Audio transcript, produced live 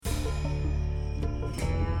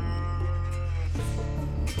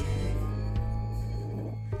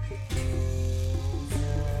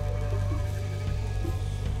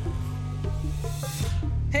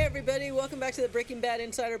everybody. Welcome back to the Breaking Bad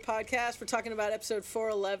Insider Podcast. We're talking about episode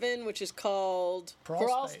 411, which is called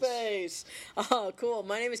Crawl Space. Oh, cool.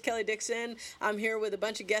 My name is Kelly Dixon. I'm here with a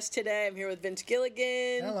bunch of guests today. I'm here with Vince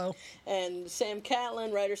Gilligan. Hello. And Sam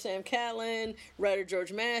Catlin, writer Sam Catlin, writer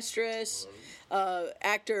George Mastras.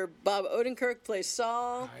 Actor Bob Odenkirk plays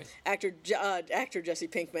Saul. Hi. Actor Jesse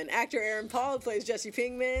Pinkman. Actor Aaron Paul plays Jesse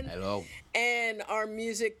Pinkman. Hello. And our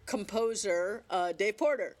music composer, Dave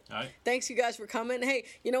Porter. Hi. Thanks, you guys, for coming. Hey,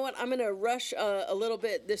 you know what? I'm going to rush a little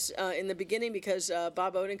bit this in the beginning because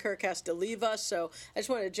Bob Odenkirk has to leave us. So I just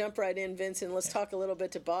want to jump right in, Vince, and let's talk a little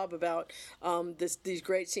bit to Bob about these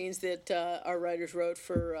great scenes that our writers wrote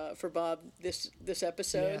for Bob this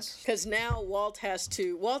episode. Yes. Because now Walt has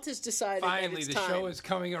decided Finally, that it's the time. show is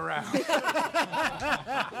coming around.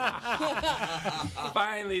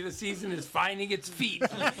 Finally, the season is finding its feet.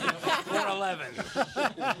 411.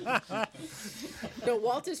 No,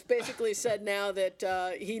 Walt has basically said now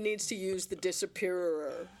that he needs to use the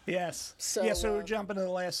disappearer. Yes. So, So we're jumping to the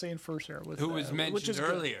last scene first here. With, Who was which mentioned is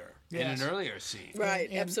good. earlier Yes. in an earlier scene. Right,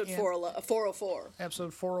 And- episode and- 404.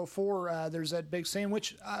 Episode 404, there's that big scene,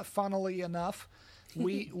 which, funnily enough,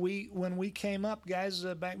 we when we came up, guys,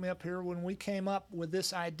 back me up here, when we came up with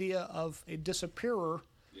this idea of a disappearer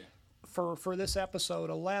for this episode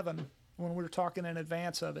 11, when we were talking in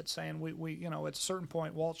advance of it, saying we at a certain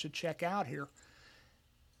point Walt should check out here,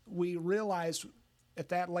 we realized at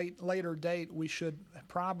that later date we should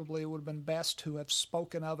probably, it would have been best to have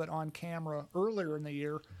spoken of it on camera earlier in the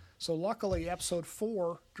year. So luckily, episode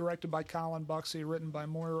 4, directed by Colin Buxey, written by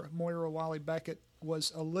Moira Wally Beckett,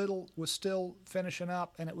 was still finishing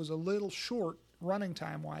up, and it was a little short running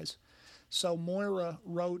time wise. So Moira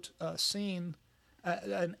wrote a scene,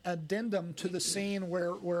 an addendum to the scene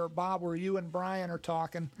where Bob, where you and Brian are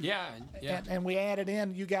talking. Yeah. And we added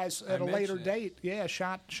in, you guys at a later mentioned date. Yeah,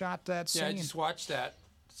 shot that scene. Yeah, I just watched that,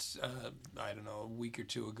 I don't know, a week or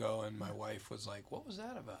two ago, and my wife was like, what was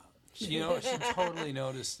that about? She totally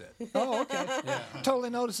noticed it. Oh, okay. Yeah. Totally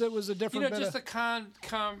noticed it was a different bit Just of... a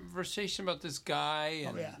conversation about this guy,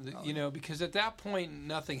 and because at that point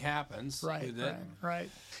nothing happens with it. Right.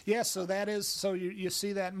 Yeah, so that is, so you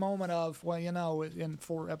see that moment of, well, in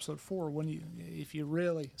episode 4, when if you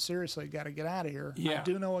really seriously got to get out of here, I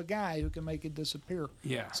do know a guy who can make it disappear.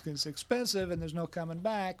 Yeah. It's expensive and there's no coming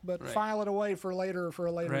back, but file it away for a later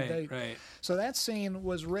date. Right. So that scene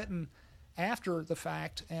was written after the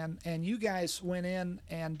fact, and you guys went in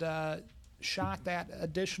and shot that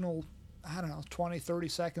additional, 20, 30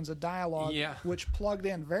 seconds of dialogue, which plugged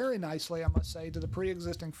in very nicely, I must say, to the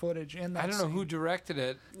pre-existing footage in that I don't know who directed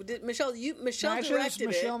it. Michelle directed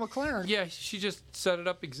Michelle it. McLaren. Yeah, she just set it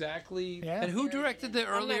up exactly. Yeah. And who directed the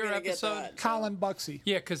earlier gonna get episode? that. Colin Buxey.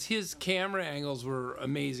 Yeah, because his camera angles were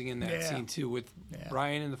amazing in that scene too, with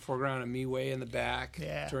Brian in the foreground and me way in the back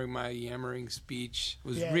during my yammering speech. It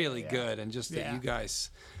was really good, and just that you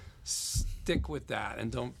guys stick with that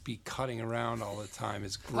and don't be cutting around all the time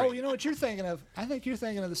is great. Oh, you know what you're thinking of? I think you're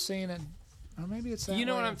thinking of the scene, or maybe it's that You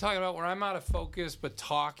know way. what I'm talking about, where I'm out of focus but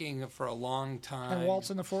talking for a long time. And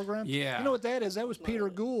Walt's in the foreground? Yeah. You know what that is? That was Peter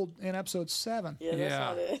Gould in episode 7. Yeah, that's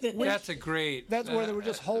not it. That's a great. That's where they were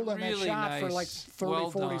just holding really that shot for nice. like 30,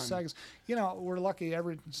 Well 40 done. seconds. We're lucky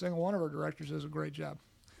every single one of our directors does a great job.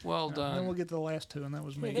 Well And done. then we'll get to the last two, and that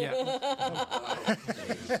was me. Yeah.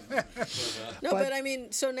 No, but I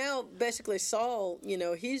mean, so now basically Saul,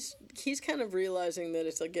 he's kind of realizing that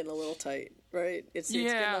it's like getting a little tight, right? It's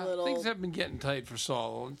getting a little. Things have been getting tight for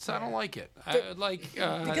Saul. I don't like it.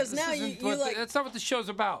 Because now you like. That's not what the show's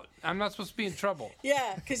about. I'm not supposed to be in trouble.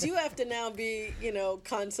 Yeah, because you have to now be,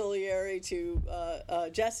 consigliere to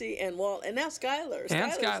Jesse and Walt, and now Skyler.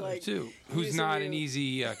 And Skyler's Skyler, like, too, who's using not you. an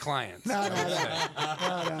easy client. No.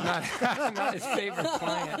 Not his favorite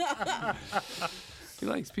client. He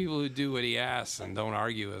likes people who do what he asks and don't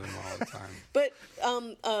argue with him all the time. But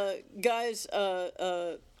guys,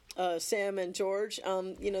 Sam and George,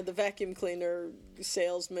 the vacuum cleaner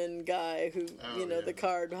salesman guy who, the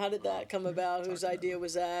card. How did that come about? Whose idea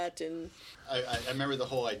was that? And I remember the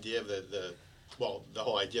whole idea of the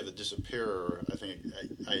whole idea of the disappearer. I think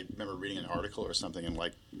I remember reading an article or something, and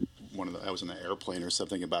like I was in an airplane or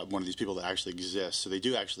something about one of these people that actually exists. So they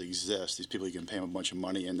do actually exist. These people, you can pay them a bunch of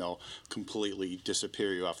money and they'll completely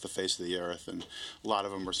disappear you off the face of the earth. And a lot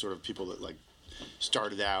of them are sort of people that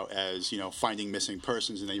started out as finding missing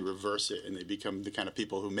persons, and they reverse it and they become the kind of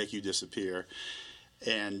people who make you disappear.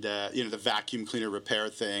 And the vacuum cleaner repair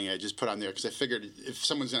thing I just put on there because I figured if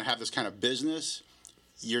someone's going to have this kind of business,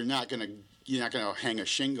 you're not going to hang a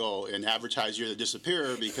shingle and advertise you're the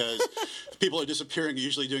disappearer, because people are disappearing,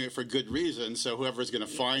 usually doing it for good reason. So whoever's going to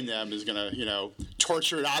find them is going to,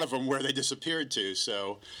 torture it out of them where they disappeared to.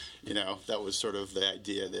 So, that was sort of the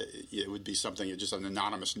idea that it would be something, just an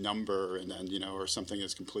anonymous number, and then, or something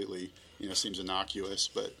that's completely, seems innocuous,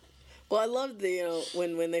 but. Well, I loved the,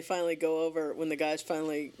 when they finally go over, when the guys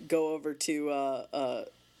finally go over to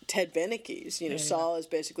Ted Beneke's, Saul has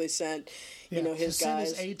basically sent, his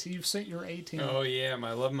guys. You've sent your A-team. Oh, yeah,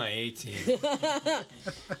 I love my A-team.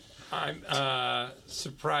 I'm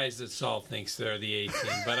surprised that Saul thinks they're the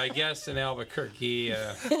A-team, but I guess in Albuquerque,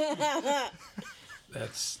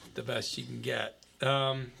 that's the best you can get.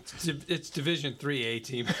 It's Division III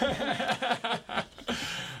A-team.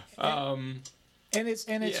 And it's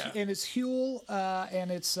Huell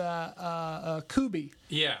and it's Kuby.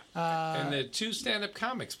 Yeah, and the two stand-up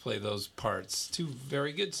comics play those parts. Two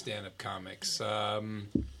very good stand-up comics.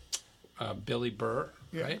 Billy Burr,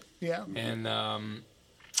 right? Yeah. And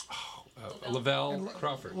Lavelle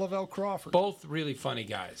Crawford. Lavelle Crawford. Both really funny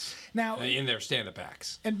guys. Now in their stand-up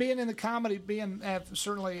acts. And being in the comedy,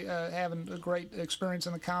 certainly having a great experience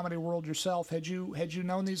in the comedy world yourself. Had you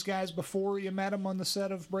known these guys before you met them on the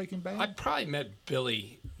set of Breaking Bad? I'd probably met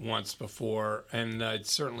Billy once before, and I'd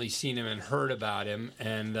certainly seen him and heard about him.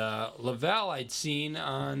 And Lavelle I'd seen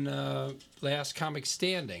on Last Comic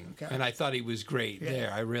Standing, and I thought he was great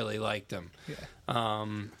there. I really liked him. Yeah.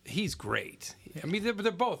 He's great. I mean,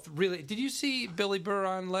 they're both really. Did you see Billy Burr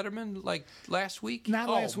on Letterman like last week? Not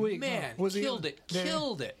last week. Man, no. Killed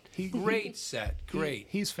it. Great set. Great.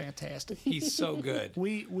 He's fantastic. He's so good.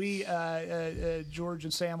 We George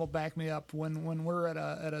and Sam will back me up when we're at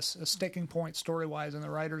a sticking point story wise in the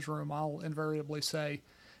writers' room. I'll invariably say,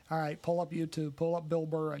 all right, pull up YouTube, pull up Bill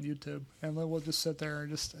Burr on YouTube, and then we'll just sit there and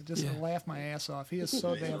just laugh my ass off. He is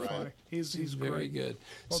so damn funny. He's very great. Good.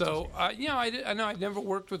 So I know I'd never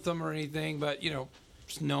worked with them or anything, but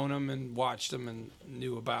just known them and watched them and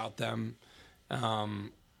knew about them.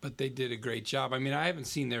 But they did a great job. I mean, I haven't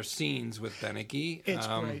seen their scenes with Beneke. It's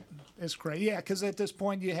great. It's great. Yeah, because at this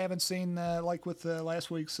point you haven't seen, like with last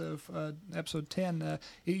week's of episode 10,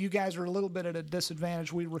 you guys are a little bit at a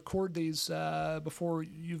disadvantage. We record these before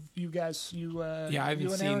you and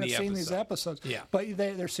Aaron have seen these episodes. Yeah. But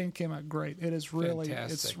their scene came out great. It is really,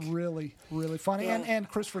 fantastic. It's really, really funny. Yeah. And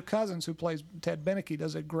Christopher Cousins, who plays Ted Beneke,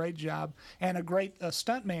 does a great job. And a great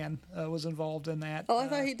stuntman was involved in that. Oh, I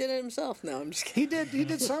thought he did it himself. No, I'm just kidding. He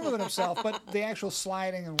did some of it himself, but the actual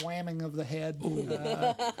sliding and whamming of the head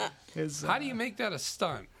is. How do you make that a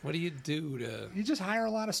stunt? What do you do to? You just hire a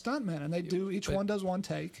lot of stuntmen, and they do. Each one does one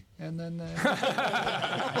take, and then.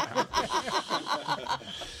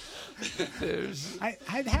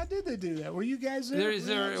 How did they do that? Were you guys there? Is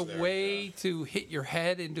there a way to hit your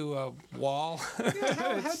head into a wall?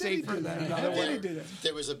 Yeah, how did he do that? How did he do that?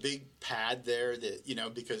 There was a big pad there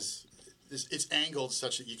that because. It's angled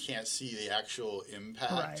such that you can't see the actual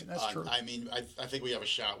impact. Right, that's true. I mean, I think we have a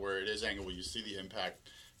shot where it is angled where you see the impact,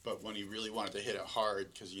 but when he really wanted to hit it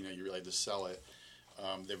hard, because you really had to sell it,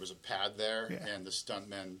 there was a pad there, and the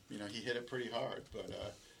stuntman, he hit it pretty hard. But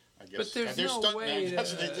I guess but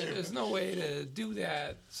there's no way to do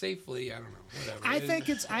that safely. I don't know. Whatever.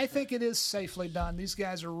 I think it is safely done. These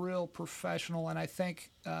guys are real professional, and I think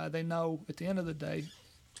they know at the end of the day.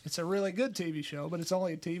 It's a really good TV show, but it's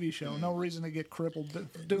only a TV show. No reason to get crippled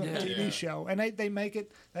doing a TV show. And they make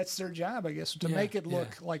it, that's their job, I guess, to make it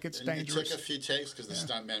look like it's dangerous. It took a few takes because the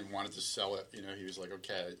stuntman wanted to sell it. He was like,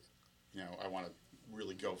 okay, I want to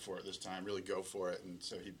really go for it this time, really go for it. And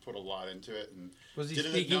so he put a lot into it. And was he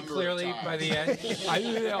speaking clearly by the end? So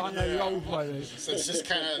it's just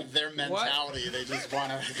kind of their mentality. What? They just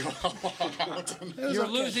want to go out. You're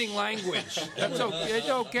losing language. That's okay. It's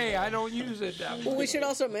okay. I don't use it that way. Well, we should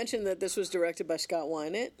also mention that this was directed by Scott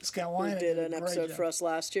Weinet. Scott Weinet who did an episode for us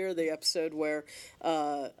last year, the episode where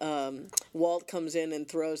Walt comes in and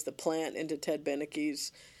throws the plant into Ted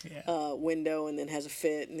Beneke's window, and then has a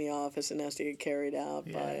fit in the office and has to get carried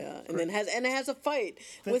out by, and then has a fight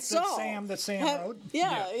with Saul. That Sam wrote.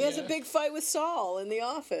 Yeah, he has a big fight with Saul in the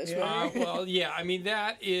office. Right? Well, yeah, I mean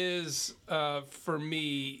that is for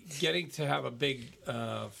me getting to have a big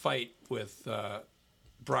fight with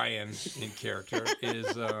Brian in character is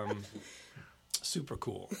super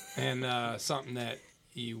cool and something that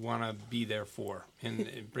you want to be there for and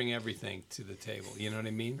bring everything to the table. You know what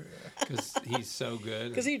I mean? Because he's so good.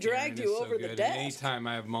 Because he dragged you over the desk. And anytime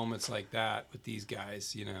I have moments like that with these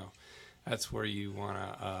guys, that's where you want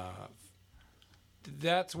to.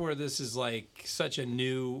 That's where this is like such a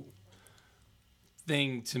new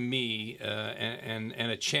thing to me and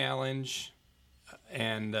a challenge.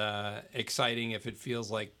 exciting if it feels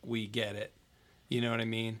like we get it. You know what I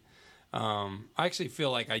mean? I actually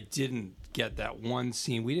feel like I didn't get that one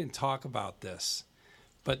scene. We didn't talk about this,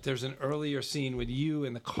 but there's an earlier scene with you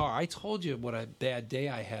in the car. I told you what a bad day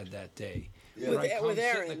I had that day. Yeah. With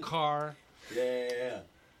Aaron. Sit in the car. Yeah.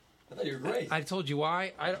 I thought you were great. I told you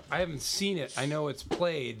why. I haven't seen it. I know it's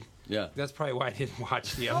played. Yeah. That's probably why I didn't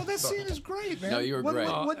watch the other. Oh, that scene is great, man. No, you were great.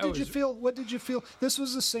 What did you feel? What did you feel? This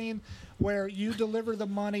was the scene where you deliver the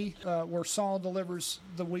money, where Saul delivers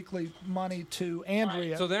the weekly money to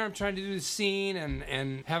Andrea. Right. So there I'm trying to do the scene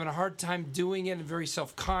and having a hard time doing it and very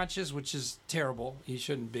self-conscious, which is terrible. You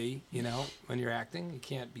shouldn't be, when you're acting. You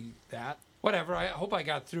can't be that. Whatever. I hope I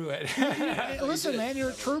got through it. Listen, man, you're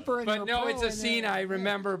a trooper. And but no, it's a scene I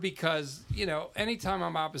remember because anytime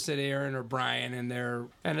I'm opposite Aaron or Brian,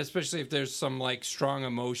 and especially if there's some like strong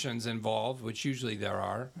emotions involved, which usually there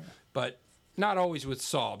are, but not always with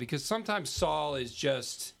Saul, because sometimes Saul is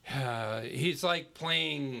just he's like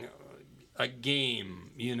playing a game.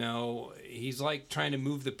 He's like trying to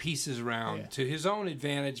move the pieces around to his own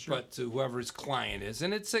advantage, but to whoever his client is,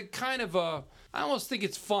 and it's a kind of I almost think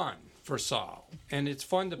it's fun for Saul, and it's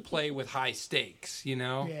fun to play with high stakes.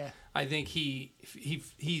 I think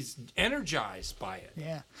he's energized by it.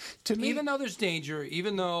 Yeah, to me, even though there's danger,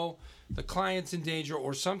 even though the client's in danger,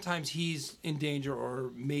 or sometimes he's in danger,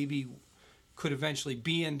 or maybe could eventually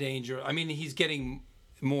be in danger. I mean, he's getting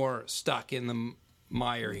more stuck in the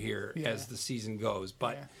mire here as the season goes,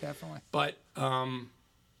 but definitely. But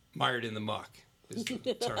mired in the muck is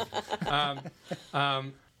the term.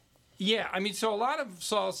 Yeah, I mean, so a lot of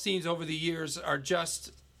Saul's scenes over the years are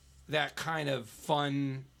just that kind of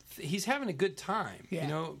fun. He's having a good time,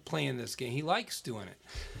 playing this game. He likes doing it.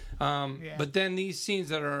 But then these scenes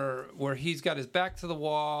that are where he's got his back to the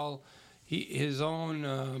wall, his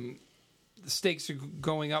own the stakes are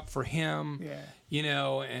going up for him,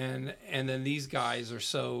 and then these guys are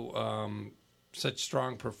so such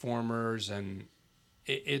strong performers, and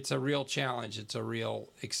it's a real challenge. It's a real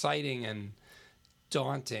exciting and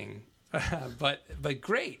daunting. but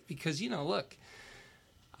great, because look,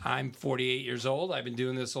 I'm 48 years old. I've been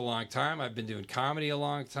doing this a long time. I've been doing comedy a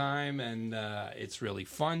long time, and it's really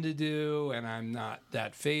fun to do, and I'm not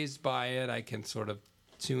that fazed by it. I can sort of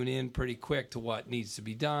tune in pretty quick to what needs to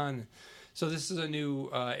be done. So this is a new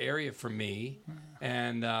area for me,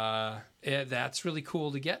 and that's really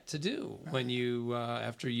cool to get to do when you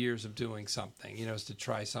after years of doing something, is to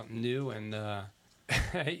try something new, and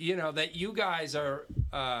that you guys are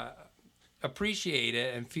appreciate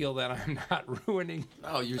it and feel that I'm not ruining.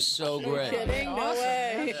 Oh, you're so great. Kidding? No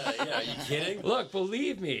way. Are you kidding? Look,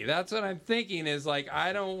 believe me, that's what I'm thinking is like,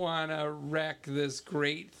 I don't want to wreck this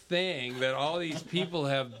great thing that all these people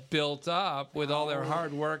have built up with all their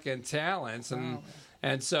hard work and talents.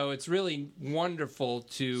 And so it's really wonderful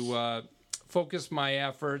to focus my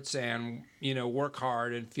efforts and, work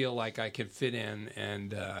hard and feel like I can fit in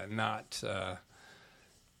and not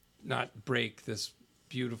break this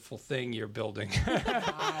beautiful thing you're building. No,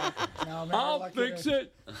 man, I'll fix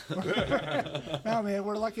it. No, man,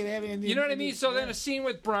 we're lucky to have you. You know what I mean? So then a scene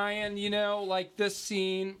with Brian, like this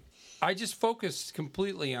scene, I just focused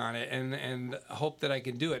completely on it and hope that I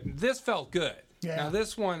can do it. This felt good. Yeah. Now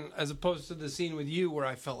this one, as opposed to the scene with you where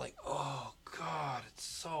I felt like, oh God, it's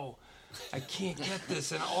so... I can't get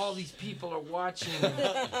this, and all these people are watching.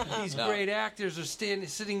 And these great actors are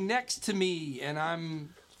sitting next to me, and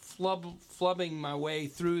I'm flubbing my way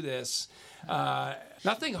through this.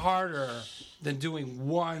 Nothing harder than doing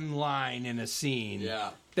one line in a scene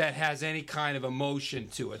that has any kind of emotion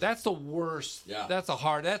to it. That's the worst. Yeah. That's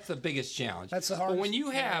the biggest challenge. That's the hardest. But when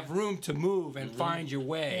you have room to move and find your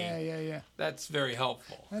way, that's very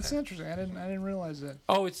helpful. That's interesting. I didn't realize that.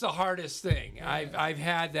 Oh, it's the hardest thing. I've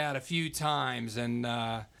had that a few times, and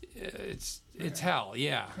it's hell.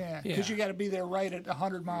 Yeah. Because you got to be there right at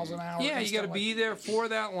 100 miles an hour. Yeah, you got to be there for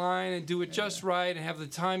that line and do it just right and have the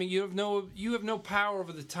timing. You have no power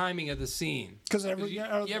over the timing of the scene because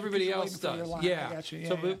everybody else does. Yeah. I got you.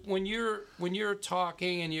 So but when you're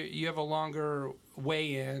talking and you have a longer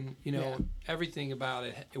way in, everything about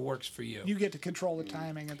it works for you. You get to control the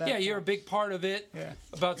timing at that. Yeah, point. you're a big part of it. Yeah.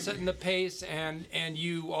 About setting the pace, and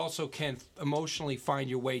you also can emotionally find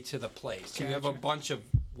your way to the place. Gotcha. You have a bunch of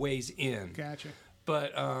ways in. Gotcha.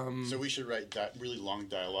 but So we should write really long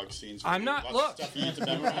dialogue scenes. I'm not. Look, stuff you have to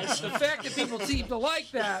memorize. the fact that people seem to like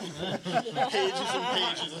that Pages and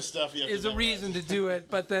pages of stuff you have is to a memorize. reason to do it.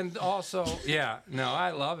 But then also, yeah, no,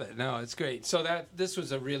 I love it. No, it's great. So this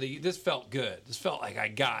felt good. This felt like I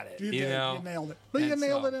got it. You You did. know, You nailed it. But you And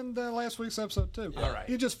nailed so- it in last week's episode too. All right.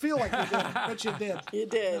 You just feel like you did, but you did. You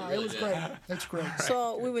did. No, it was great. It's great.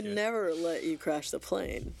 So we would never let you crash the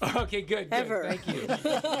plane. Okay, good. Ever. Thank you.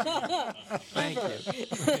 Thank you.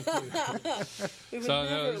 We would So never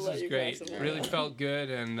no, this let is you great. crash the plane. Really felt good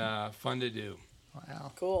and fun to do.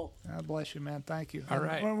 Wow. Cool. God bless you, man. Thank you. All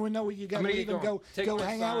right. When we know you got I'm to gonna leave get and going. go Take go my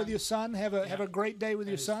hang out with son. your son. Have a great day with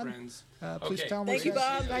your His son. friends. Please Okay. tell him. Thank we you,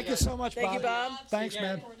 said- Bob. Thank you so much, Thank Bob. you, Bob. Thanks,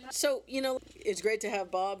 man. So, it's great to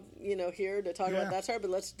have Bob, here to talk Yeah. about that part,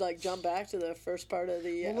 but let's jump back to the first part of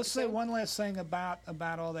the Well, let's say episode. one last thing about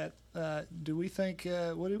all that. Do we think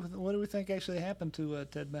what do we think actually happened to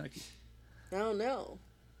Ted Beneke? I don't know.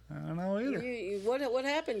 I don't know either. What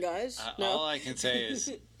happened, guys? All I can say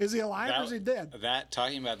is Is he alive or is he dead?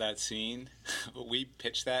 talking about that scene, we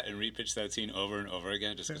pitched that and repitched that scene over and over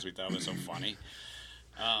again just because we thought it was so funny.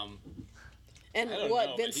 And I don't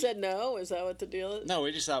what, know, Vince but said no? Is that what the deal is? No,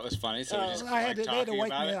 we just thought it was funny, so we just I had like, they had to talking wake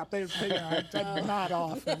about me it. up. I'd nod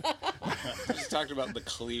off. And, We just talked about the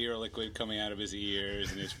clear liquid coming out of his ears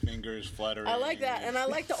and his fingers fluttering. I like that, and I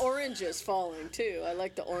like the oranges falling, too. I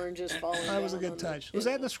like the oranges falling. that was a down good on touch. the- Was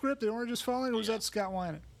that in the script? The oranges falling, or was that Scott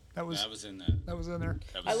Wyman? That was That was in that. that was in there.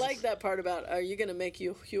 That I was- like that part about, are you going to make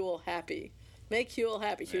Huel happy? Make Huel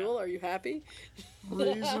happy. Huel, are you happy?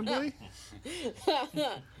 Reasonably.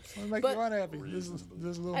 What make But- you unhappy?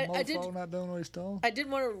 This little I did- mofo not doing what he's told. I did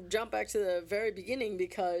want to jump back to the very beginning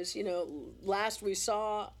because, last we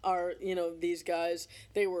saw these guys,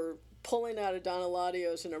 they were pulling out of Don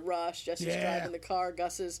Eladio's in a rush. Jesse's Yeah. driving the car.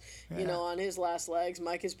 Gus is, on his last legs.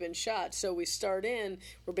 Mike has been shot. So we start in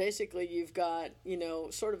where basically you've got,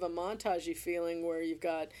 sort of a montagey feeling where you've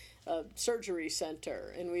got a surgery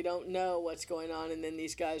center and we don't know what's going on. And then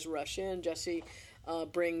these guys rush in. Jesse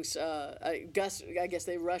brings Gus. I guess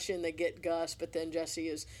they rush in, they get Gus, but then Jesse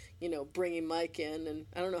is, bringing Mike in, and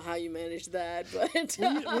I don't know how you managed that, but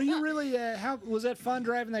Were you really? How was that fun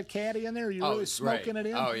driving that caddy in there? Are you really smoking it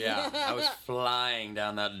in? Oh yeah, I was flying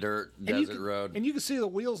down that dirt And you desert could- road. and you can see the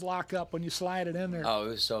wheels lock up when you slide it in there. Oh, it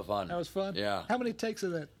was so fun. That was fun. Yeah. How many takes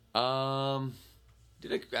of that?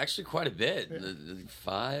 Did it actually quite a bit.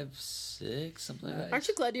 5, 6, something like that. aren't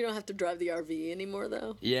you glad you don't have to drive the RV anymore,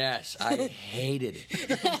 though? Yes, I hated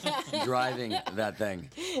it driving that thing.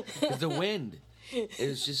 'Cause the wind. It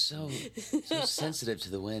was just so sensitive to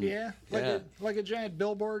the wind. Yeah, like a giant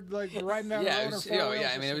billboard, like riding down Yeah, the it road. was, on four yeah.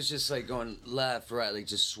 wheels. I mean, it was just like going left, right, like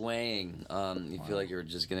just swaying. You feel like you're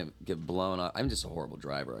just gonna get blown off. I'm just a horrible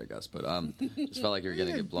driver, I guess, but just felt like you're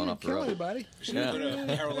gonna get blown off the kill road. anybody. Should we put a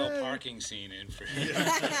parallel parking scene in for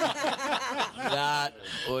That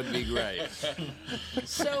would be great.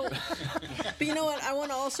 So, but you know what? I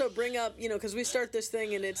want to also bring up, because we start this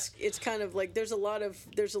thing and it's kind of like there's a lot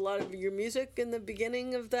of your music in the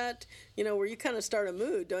beginning of that, where you kind of start a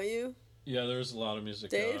mood, don't you? Yeah, there's a lot of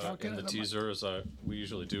music Dave? in the teasers. We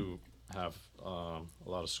usually do have a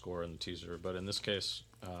lot of score in the teaser, but in this case,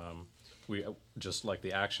 we just like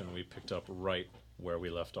the action, we picked up right where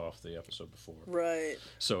we left off the episode before. Right.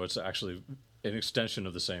 So it's actually an extension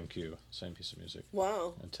of the same cue, same piece of music.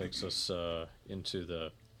 Wow. And takes us into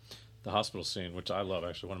the hospital scene, which I love.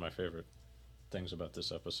 Actually, one of my favorite things about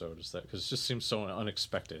this episode is that because it just seems so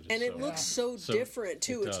unexpected. And it looks so different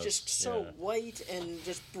too. it It's does, just so yeah. white and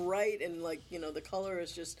just bright, and the color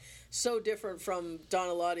is just so different from Don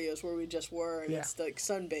Eladio's where we just were, and it's like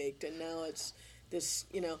sun-baked, and now it's this,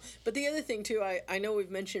 But the other thing too, I know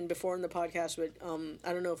we've mentioned before in the podcast, but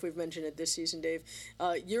I don't know if we've mentioned it this season, Dave.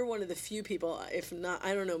 You're one of the few people, if not,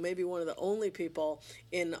 I don't know, maybe one of the only people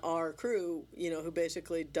in our crew, who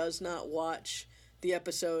basically does not watch the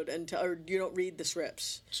episode until, or you don't read the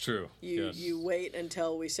scripts. It's true. You wait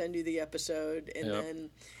until we send you the episode, and then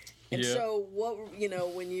Yep. so what,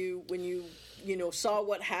 when you saw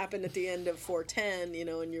what happened at the end of 410,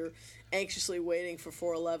 and you're anxiously waiting for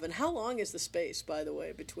 411. How long is the space, by the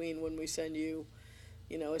way, between when we send you?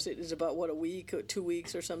 Is it about a week or 2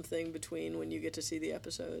 weeks or something between when you get to see the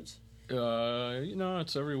episodes?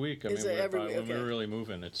 It's every week. Is it every week? When Okay. we're really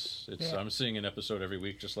moving, it's. I'm seeing an episode every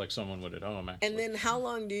week, just like someone would at home. Actually. And then, how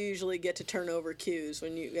long do you usually get to turn over cues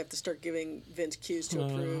when you have to start giving Vince cues to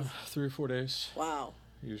approve? 3 or 4 days. Wow.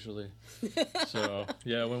 usually. So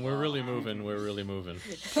yeah, when we're really moving, we're really moving.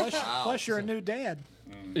 Plus you're a new dad.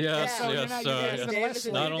 Yes, so yes.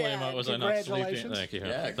 Not only was I not sleeping, thank you.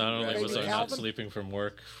 Yeah, not only was I not Calvin? sleeping from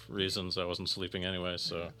work reasons, I wasn't sleeping anyway.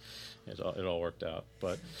 So it all worked out.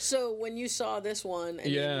 But so when you saw this one,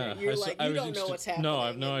 and yeah, you're like, you don't know what's happening. No, I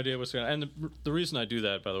have no idea what's going on. And the reason I do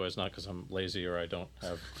that, by the way, is not because I'm lazy or I don't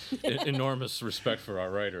have enormous respect for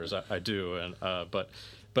our writers. I do, and but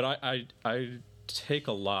I take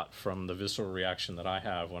a lot from the visceral reaction that I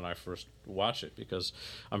have when I first watch it, because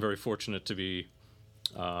I'm very fortunate to be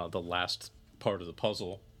the last part of the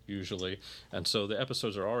puzzle usually, and so the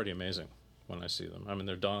episodes are already amazing when I see them. I mean,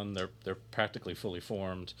 they're done, they're practically fully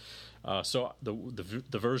formed. So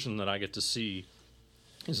the version that I get to see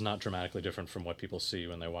is not dramatically different from what people see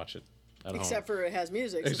when they watch it at home. Except for it has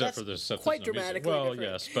music. Except so for that's the quite dramatically well,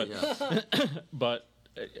 different. yes, but but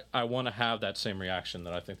I want to have that same reaction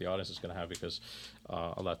that I think the audience is going to have, because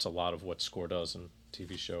that's a lot of what score does in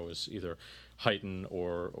TV show, is either heighten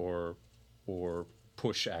or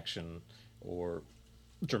push action or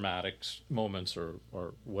dramatic moments or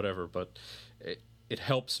whatever. But it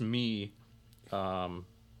helps me,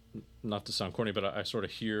 not to sound corny, but I sort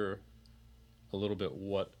of hear a little bit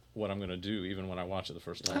what I'm going to do even when I watch it the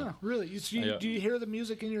first time. Oh, really? Do you hear the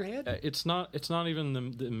music in your head? It's not even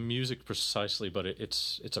the music precisely, but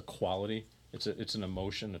it's a quality. It's an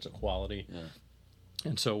emotion. It's a quality. Yeah.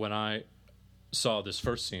 And so when I saw this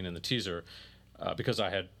first scene in the teaser, because I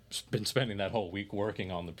had been spending that whole week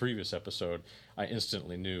working on the previous episode, I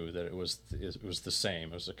instantly knew that it was the same.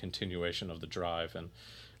 It was a continuation of the drive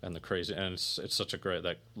and the crazy, and it's such a great,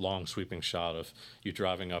 that long sweeping shot of you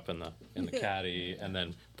driving up in the caddy and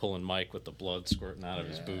then pulling Mike with the blood squirting out of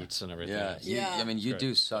his boots and everything. Yeah, I mean, you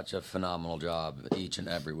do such a phenomenal job each and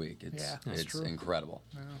every week. It's true. incredible.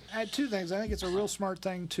 Yeah. I had two things. I think it's a real smart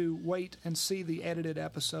thing to wait and see the edited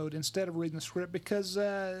episode instead of reading the script, because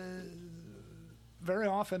very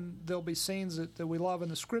often there'll be scenes that we love in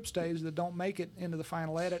the script stage that don't make it into the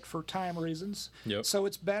final edit for time reasons. Yep. So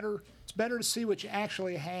it's better to see what you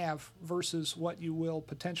actually have versus what you will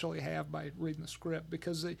potentially have by reading the script,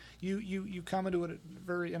 because you come into it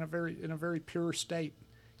in a very pure state.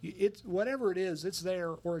 It's whatever it is, it's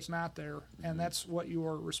there or it's not there, and that's what you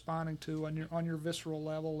are responding to on your visceral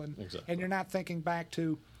level, and exactly. And you're not thinking back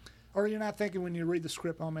to, or you're not thinking when you read the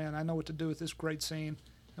script, oh man, I know what to do with this great scene.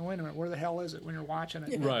 And wait a minute, where the hell is it when you're watching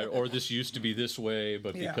it? Right, or this used to be this way,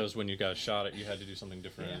 but because when you guys shot it, you had to do something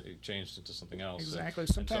different. It changed into something else. Exactly.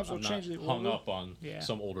 Sometimes we'll change the order. Hung up on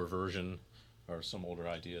some older version or some older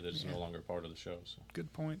idea that is no longer part of the show. So.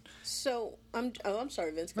 Good point. So I'm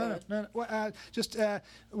sorry, Vince. Go ahead. No. Well, just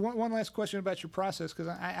one last question about your process, because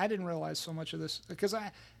I didn't realize so much of this, because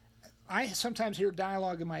I sometimes hear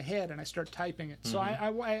dialogue in my head and I start typing it. So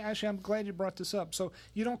actually, I'm glad you brought this up. So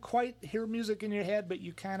you don't quite hear music in your head, but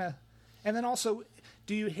you kind of, and then also,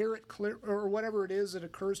 do you hear it clear, or whatever it is that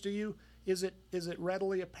occurs to you? Is it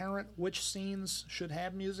readily apparent which scenes should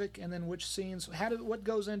have music, and then which scenes? What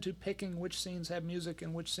goes into picking which scenes have music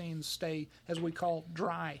and which scenes stay, as we call,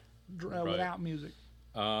 dry right. without music?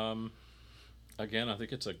 Again, I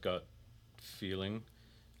think it's a gut feeling.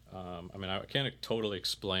 I mean, I can't totally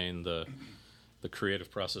explain the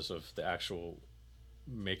creative process of the actual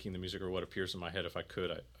making the music or what appears in my head. If I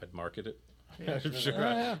could, I'd market it. Yeah. I'm sure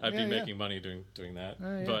I'd be making money doing that.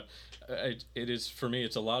 But it is, for me,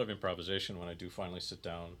 it's a lot of improvisation when I do finally sit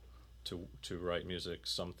down to write music.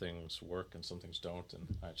 Some things work and some things don't,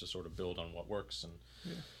 and I just sort of build on what works.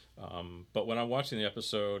 And but when I'm watching the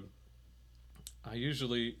episode, I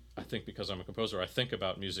think because I'm a composer, I think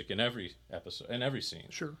about music in every episode, in every scene.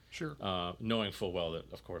 Sure. Knowing full well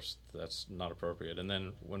that, of course, that's not appropriate. And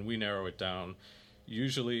then when we narrow it down,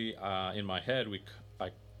 usually in my head,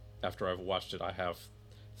 after I've watched it, I have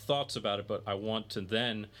thoughts about it, but I want to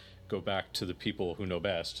then go back to the people who know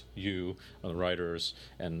best, you, the writers,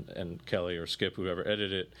 and Kelly or Skip, whoever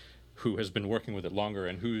edited it, who has been working with it longer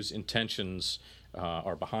and whose intentions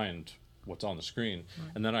are behind what's on the screen.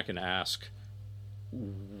 Right. And then I can ask,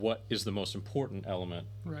 what is the most important element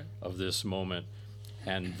of this moment,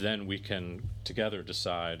 and then we can together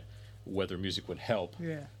decide whether music would help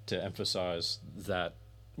to emphasize that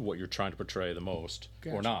what you're trying to portray the most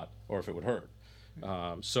or not, or if it would hurt.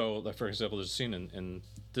 So, like, for example, there's a scene in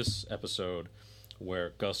this episode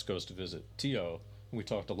where Gus goes to visit Tio, and we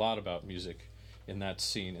talked a lot about music in that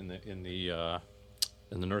scene in the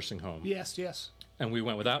nursing home. Yes. And we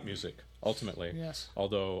went without music. Ultimately, yes.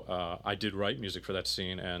 Although I did write music for that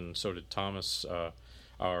scene, and so did Thomas,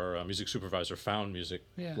 our music supervisor, found music,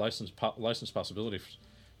 licensed possibility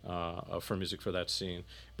for music for that scene.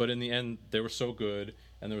 But in the end, they were so good,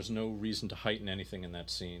 and there was no reason to heighten anything in that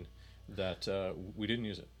scene, that we didn't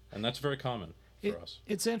use it, and that's very common for us.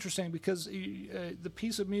 It's interesting because the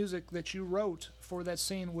piece of music that you wrote for that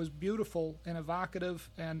scene was beautiful and evocative,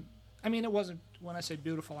 and I mean, it wasn't, when I say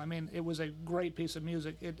beautiful, I mean it was a great piece of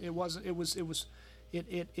music. It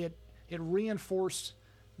reinforced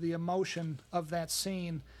the emotion of that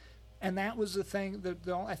scene, and that was the thing that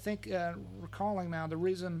I think, recalling now, the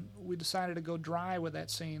reason we decided to go dry with that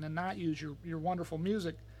scene and not use your wonderful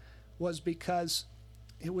music was because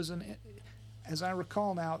it was as I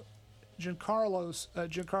recall now,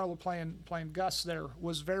 Giancarlo playing Gus there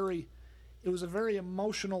was it was a very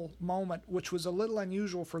emotional moment, which was a little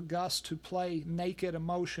unusual for Gus to play naked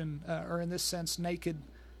emotion, or in this sense,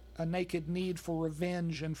 a naked need for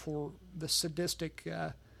revenge and for the sadistic,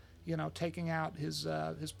 taking out his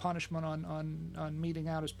punishment on meting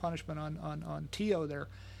out his punishment on Tio there.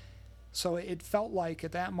 So it felt like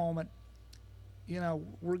at that moment,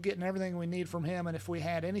 we're getting everything we need from him, and if we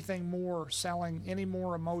had anything more, selling any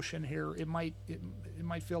more emotion here, it might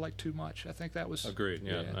feel like too much. I think that was agreed.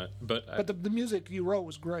 Yeah. But the music you wrote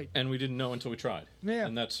was great, and we didn't know until we tried. Yeah,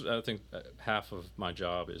 and that's, I think, half of my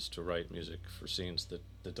job is to write music for scenes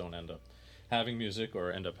that don't end up having music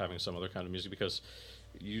or end up having some other kind of music, because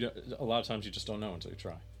a lot of times you just don't know until you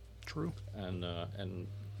try. True. And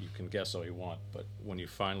you can guess all you want, but when you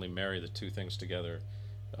finally marry the two things together,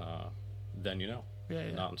 then you know. Yeah.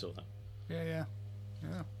 Not until then. Yeah.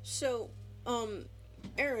 So,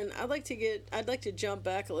 Aaron, I'd like to jump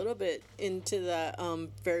back a little bit into that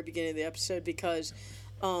very beginning of the episode, because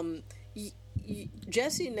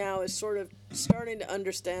Jesse now is sort of starting to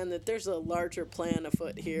understand that there's a larger plan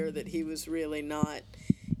afoot here that he was really not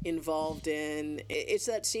involved in. It's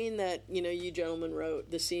that scene that you gentlemen wrote,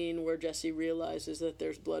 the scene where Jesse realizes that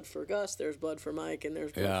there's blood for Gus, there's blood for Mike, and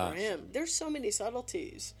there's blood for him. There's so many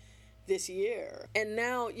subtleties this year, and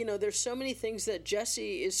now there's so many things that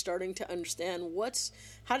Jesse is starting to understand.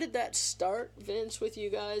 How did that start, Vince, with you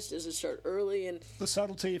guys? Does it start early? And the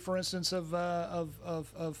subtlety, for instance, of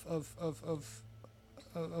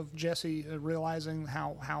Jesse realizing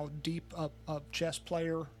how deep a chess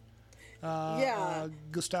player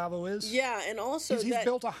Gustavo is. Yeah, and also he's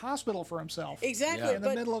built a hospital for himself. Exactly, in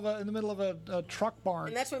the middle of a truck barn.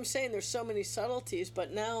 And that's what I'm saying. There's so many subtleties,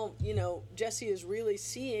 but now Jesse is really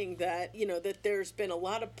seeing that that there's been a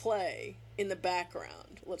lot of play in the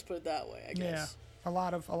background. Let's put it that way, I guess. Yeah, a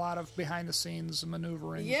lot of behind the scenes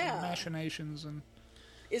maneuverings, and machinations, and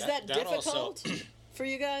is that difficult for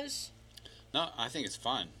you guys? No, I think it's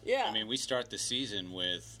fun. Yeah, I mean, we start the season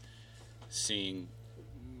with seeing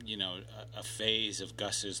a phase of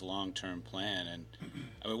Gus's long-term plan, and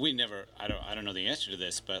I mean, I don't know the answer to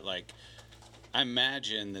this, but I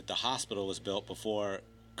imagine that the hospital was built before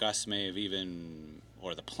Gus may have even,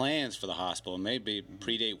 or the plans for the hospital maybe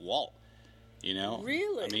predate Walt.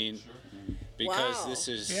 Really? I mean, because this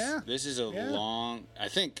is a long. I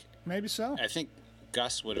think maybe so. I think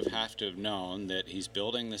Gus would have to have known that he's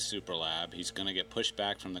building this super lab. He's going to get pushed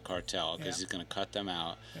back from the cartel because he's going to cut them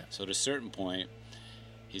out. Yeah. So at a certain point,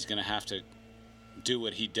 he's going to have to do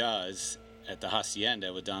what he does at the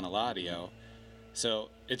hacienda with Don Eladio. So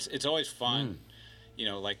it's always fun,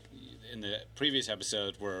 like in the previous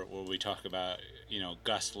episode where we talk about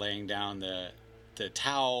Gus laying down the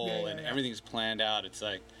towel and everything's planned out. It's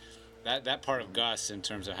like that part of Gus in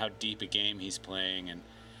terms of how deep a game he's playing, and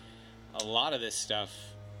a lot of this stuff.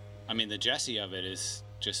 I mean, the Jesse of it is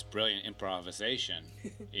just brilliant improvisation.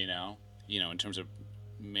 In terms of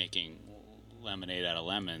making lemonade out of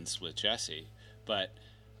lemons with Jesse, but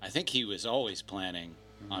I think he was always planning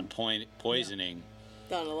on poisoning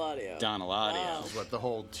Don Eladio. Wow. What the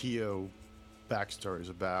whole Tio backstory is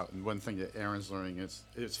about. And one thing that Aaron's learning is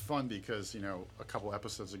it's fun because a couple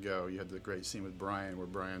episodes ago you had the great scene with Brian where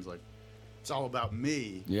Brian's like, it's all about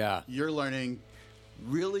me. Yeah, you're learning.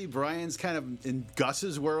 Really, Brian's kind of in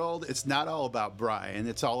Gus's world. It's not all about Brian.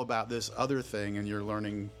 It's all about this other thing, and you're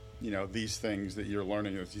learning. These things that you're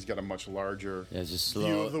learning. He's got a much larger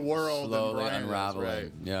view of the world than Brian unraveling. Is,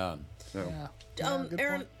 right? Yeah. So.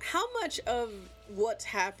 Aaron, how much of what's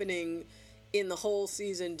happening in the whole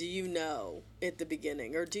season do you know at the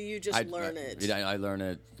beginning, or do you just learn it? I learn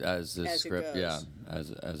it as the script. As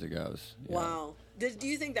it goes. Yeah. Wow. Do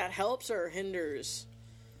you think that helps or hinders?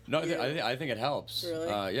 No, I think it helps.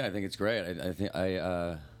 Really? I think it's great. I think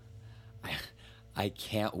I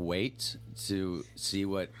can't wait to see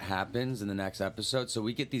what happens in the next episode. So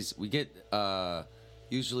we get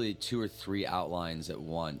usually 2 or 3 outlines at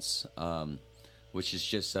once, which is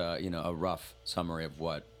just a rough summary of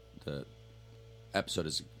what the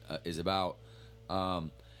episode is about.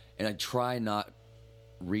 And I try not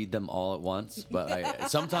read them all at once, but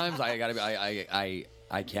sometimes I gotta be,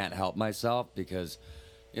 I can't help myself because,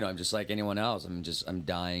 I'm just like anyone else. I'm just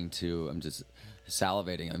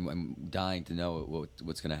salivating. I'm dying to know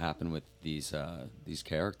what's going to happen with these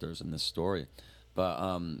characters in this story. But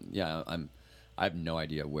I have no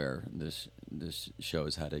idea where this show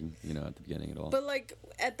is heading, at the beginning at all. But like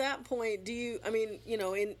at that point, in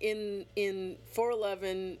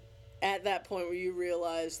 411, at that point where you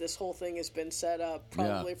realize this whole thing has been set up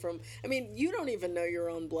probably from, you don't even know your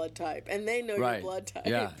own blood type, and they know your blood type.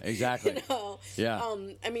 Yeah, exactly. Yeah.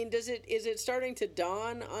 Is it starting to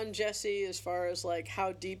dawn on Jesse as far as like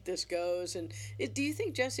how deep this goes? And do you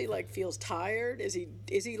think Jesse like feels tired? Is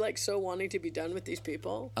he like so wanting to be done with these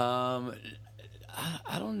people?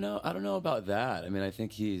 I don't know. I don't know about that. I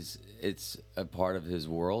think it's a part of his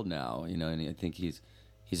world now, and I think he's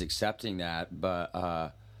accepting that,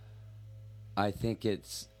 but I think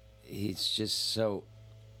he's just so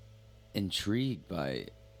intrigued by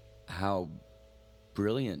how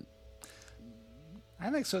brilliant. I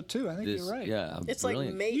think so too. I think you're right. Yeah, it's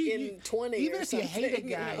brilliant. like Mate in 20. Even or if you hate a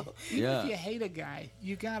guy, if you hate a guy,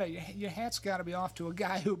 your hat's got to be off to a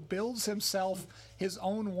guy who builds himself his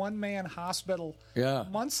own one-man hospital. Yeah,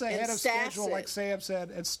 months ahead of schedule, like Sam said,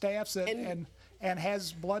 and staffs it and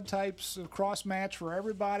has blood types cross match for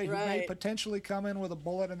everybody who may potentially come in with a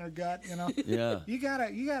bullet in their gut. Yeah, you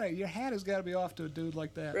gotta. Your hat has got to be off to a dude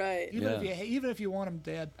like that. Right. Even if you want him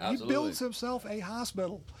dead, absolutely. He builds himself a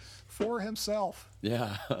hospital for himself.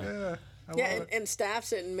 Yeah. And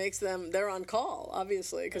staffs it and makes them. They're on call,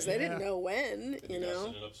 obviously, because they didn't know when. Set it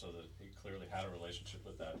up so that he clearly had a relationship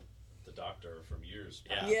with the doctor from years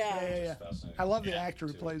past. Yeah. I love the actor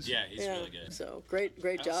who plays. Yeah, he's really good. So great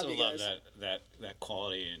job, you guys. I also love that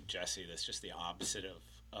quality in Jesse. That's just the opposite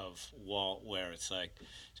of Walt, where it's like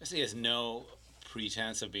Jesse has no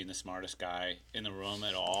pretense of being the smartest guy in the room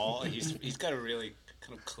at all. He's got a really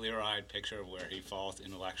kind of clear-eyed picture of where he falls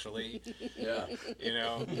intellectually. Yeah.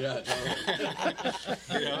 Yeah.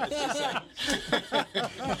 It's just like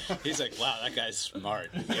he's like, wow, that guy's smart.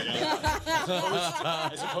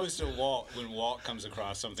 As opposed to Walt, when Walt comes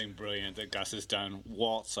across something brilliant that Gus has done,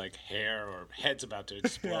 Walt's like hair or head's about to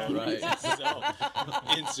explode. Right. He's so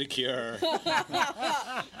insecure.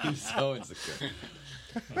 He's so insecure.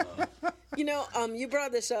 You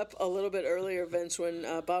brought this up a little bit earlier, Vince, when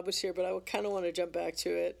Bob was here, but I kind of want to jump back to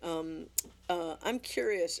it. I'm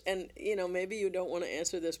curious, and maybe you don't want to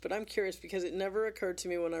answer this, but I'm curious because it never occurred to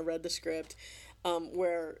me when I read the script,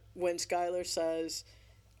 when Skyler says,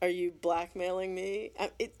 "Are you blackmailing me?"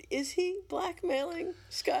 Is he blackmailing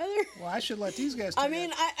Skyler? Well, I should let these guys.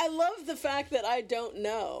 I love the fact that I don't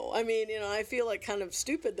know. I feel like kind of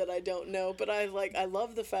stupid that I don't know, but I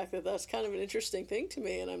love the fact that that's kind of an interesting thing to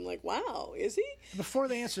me, and I'm like, wow, is he? Before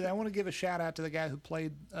they answer that, I want to give a shout out to the guy who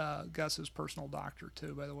played Gus's personal doctor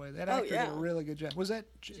too. By the way, that actor did a really good job. Was that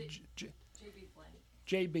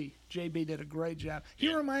JB? JB did a great job.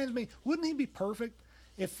 He reminds me. Wouldn't he be perfect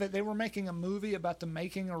if they were making a movie about the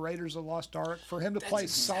making of Raiders of the Lost Ark, for him to play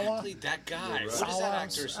Sala? That guy. What Sala, is that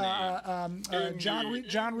actor's name?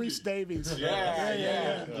 John Rhys Davies.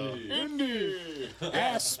 Yeah.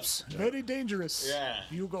 Asps, very dangerous. Yeah.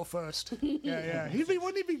 You go first. Yeah.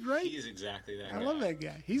 Wouldn't he be great? He's exactly that guy. I love that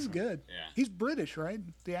guy. He's good. Yeah. He's British, right?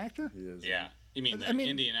 The actor? He is. Yeah. You mean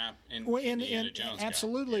Indiana Jones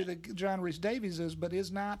absolutely, the John Rhys Davies is, but is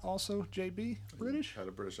not also JB British? He had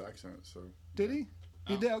a British accent, so. Did he?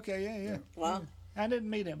 He did? Okay, yeah. Wow. I didn't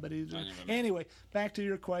meet him, but he's... Anyway, back to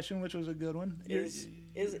your question, which was a good one. Is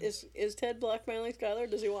Ted blackmailing Skyler?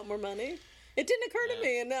 Does he want more money? It didn't occur to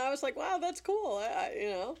me, and I was like, wow, that's cool.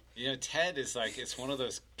 Ted is like, it's one of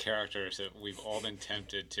those characters that we've all been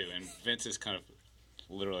tempted to, and Vince has kind of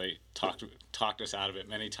literally talked us out of it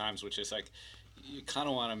many times, which is like, you kind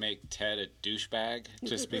of want to make Ted a douchebag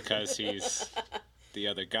just because he's the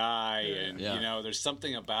other guy, and, there's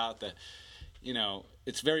something about the...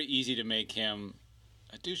 it's very easy to make him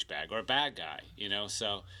a douchebag or a bad guy,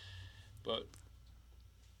 but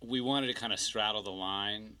we wanted to kind of straddle the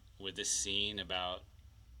line with this scene about,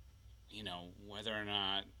 whether or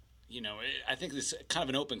not, I think this is kind of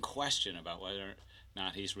an open question about whether or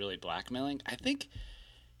not he's really blackmailing. I think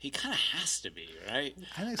he kind of has to be, right?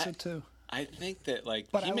 I think so too. I think that,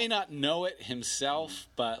 he may not know it himself,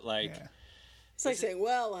 but, It's like saying,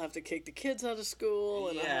 well, I'll have to kick the kids out of school,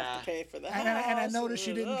 and I'll have to pay for the house. And I noticed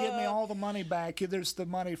you didn't give me all the money back. There's the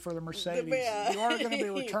money for the Mercedes. You are going to be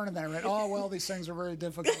returning that, right? Oh, well, these things are very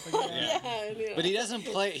difficult to get. But he doesn't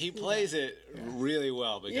play. He plays it really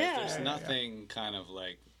well because there's nothing kind of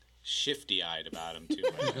like shifty-eyed about him too.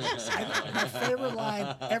 My favorite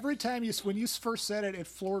line every time when you first said it, it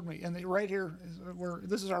floored me. And right here,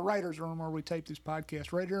 this is our writers' room where we tape these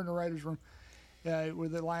podcasts. Right here in the writers' room, where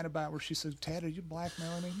the line about where she says, "Ted, are you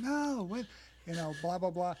blackmailing me?" No, what? Blah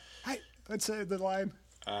blah blah. Let's say the line.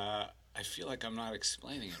 I feel like I'm not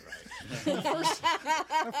explaining it right.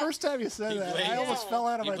 The first time you said that, I almost fell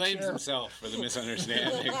out of my chair. He blames himself for the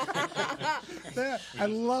misunderstanding. Yeah, I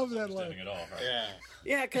love that line. It all, right? Yeah.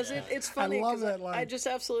 Yeah, because it's funny. I love that line. I just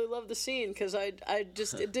absolutely love the scene because it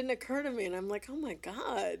didn't occur to me, and I'm like, oh my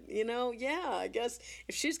god, yeah. I guess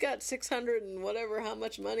if she's got 600 and whatever, how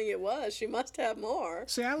much money it was, she must have more.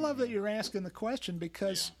 See, I love that you're asking the question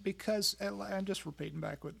because I'm just repeating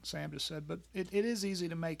back what Sam just said, but it is easy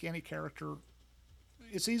to make any character.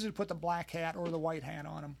 It's easy to put the black hat or the white hat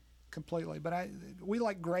on them completely, but we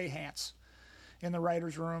like gray hats in the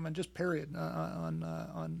writers' room and just period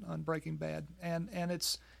on Breaking Bad, and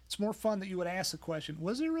it's more fun that you would ask the question: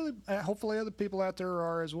 was he really? Hopefully, other people out there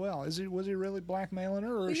are as well. Was he really blackmailing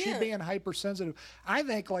her, or is she being hypersensitive? I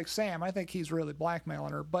think, like Sam, I think he's really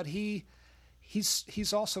blackmailing her, but he's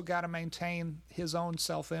also got to maintain his own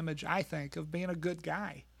self-image. I think of being a good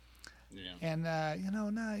guy, and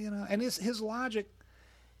and his logic.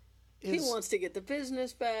 He wants to get the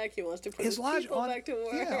business back. He wants to put his people back to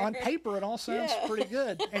work. Yeah, on paper it all sounds pretty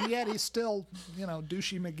good, and yet he's still,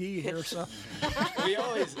 douchey McGee here. So we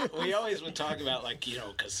always would talk about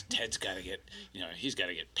because Ted's got to get, he's got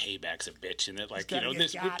to get payback's a bitch, and that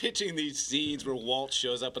we're pitching these scenes where Walt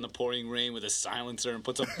shows up in the pouring rain with a silencer and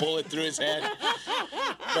puts a bullet through his head.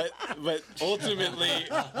 But ultimately,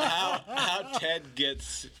 how Ted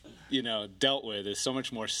gets dealt with is so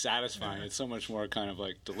much more satisfying. It's so much more kind of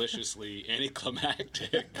deliciously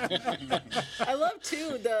anticlimactic. I love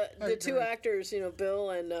too the two actors,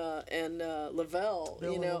 Bill and Lavelle.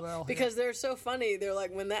 Lavelle, because they're so funny. They're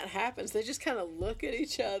like when that happens, they just kind of look at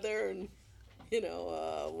each other and.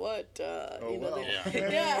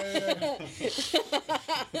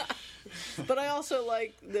 But I also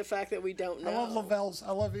like the fact that we don't know. I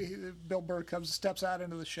love Bill Burr steps out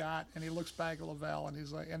into the shot, and he looks back at Lavelle, and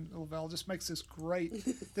he's like, and Lavelle just makes this great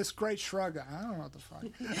shrug. I don't know what the fuck.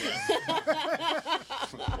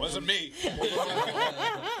 Wasn't me.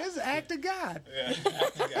 It's an act of God. Yeah,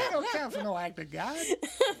 I don't count for no act of God.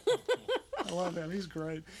 I love him. He's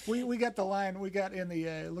great. We got the line. We got in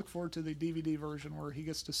the look forward to the DVD version where he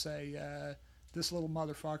gets to say this little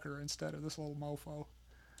motherfucker instead of this little mofo.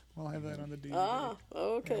 We'll have that on the DVD. Ah,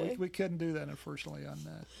 okay. Yeah, we couldn't do that, unfortunately, on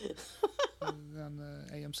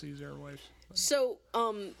the AMC's airwaves. So,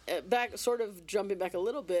 jumping back a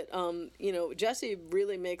little bit, Jesse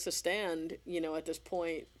really makes a stand, at this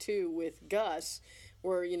point, too, with Gus,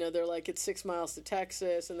 where, they're like, it's 6 miles to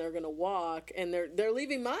Texas, and they're going to walk, and they're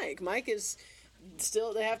leaving Mike. Mike is...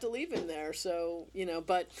 Still, they have to leave him there. So,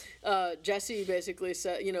 but Jesse basically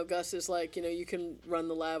said, Gus is like, you can run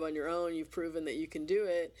the lab on your own. You've proven that you can do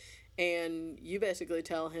it. And you basically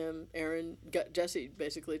tell him, Jesse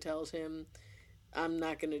basically tells him, I'm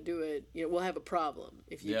not going to do it. We'll have a problem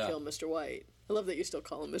if you kill Mr. White. I love that you still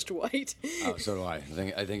call him Mr. White. Oh, so do I.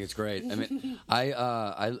 I think it's great. I mean,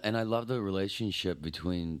 I love the relationship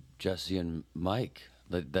between Jesse and Mike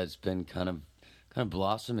that's been kind of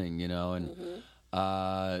blossoming, and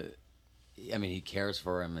I mean, he cares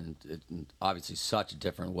for him, and obviously such a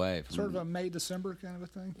different way. Sort of a May-December kind of a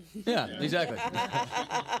thing. Yeah, exactly.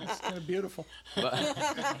 It's kind of beautiful.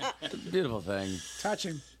 Beautiful thing.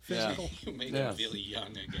 Touching, physical. You make him feel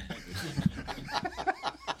young again.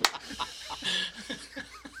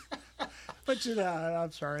 But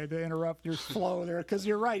I'm sorry to interrupt your flow there, because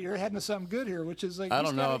you're right. You're heading to something good here, which is like I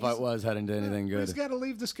don't know if I was heading to anything good. He's got to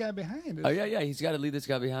leave this guy behind. Oh yeah, he's got to leave this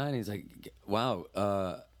guy behind. He's like, wow.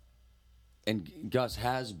 And Gus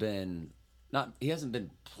has been he hasn't been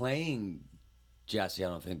playing Jesse, I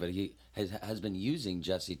don't think, but he has been using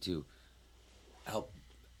Jesse to help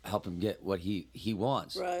him get what he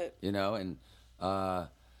wants. Right. And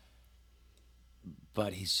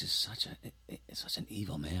but he's just such an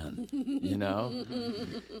evil man,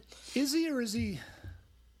 Is he, or is he?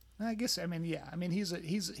 I guess. I mean, yeah. I mean, he's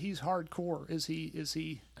hardcore. Is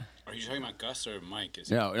he? Are you talking about Gus or Mike?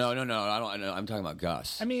 No. I don't. I'm talking about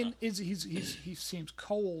Gus. I mean, he seems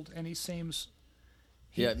cold, and he seems.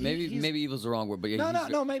 Maybe evil's the wrong word, but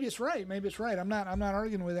no. Maybe it's right. I'm not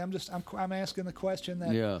arguing with it. I'm asking the question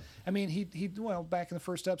that. Yeah. I mean, he back in the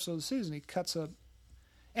first episode of the season, he cuts a.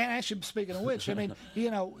 And actually, speaking of which, I mean,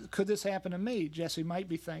 could this happen to me? Jesse might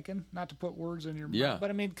be thinking, not to put words in your mouth, but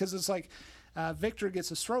I mean, because it's like Victor gets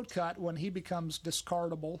his throat cut when he becomes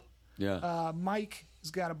discardable. Yeah. Mike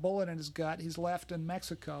He's got a bullet in his gut. He's left in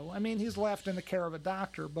Mexico. I mean, he's left in the care of a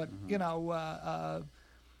doctor, but,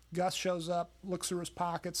 Gus shows up, looks through his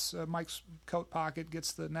pockets, Mike's coat pocket,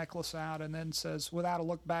 gets the necklace out, and then says, without a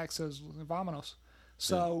look back, says, "Vámonos."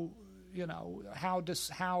 So, how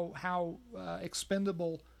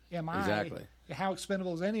expendable am I? Exactly. How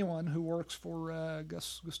expendable is anyone who works for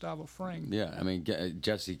Gustavo Fring? Yeah, I mean,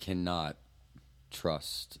 Jesse cannot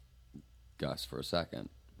trust Gus for a second,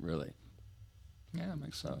 really. Yeah, that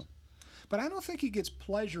makes sense. But I don't think he gets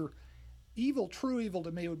pleasure. True evil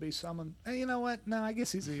to me would be someone. Hey, you know what? No, I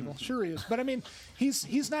guess he's evil. Sure he is. But I mean,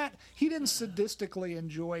 he's not. He didn't sadistically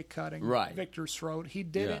enjoy cutting Victor's throat. He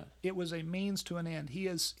did it. It was a means to an end. He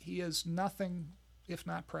is nothing if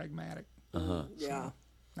not pragmatic. Yeah.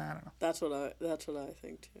 I don't know. That's what I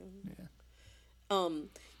think too. Yeah.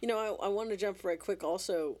 I want to jump right quick.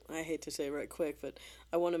 Also, I hate to say right quick, but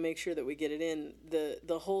I want to make sure that we get it in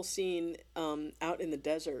the whole scene out in the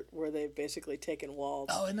desert where they've basically taken Walt.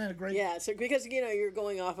 Oh, isn't that a great? Yeah, so because you're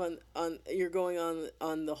going off on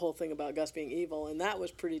the whole thing about Gus being evil, and that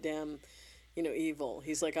was pretty damn, evil.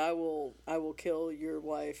 He's like, I will kill your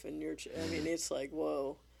wife and your. I mean, it's like,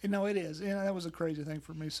 whoa. No, it is. That was a crazy thing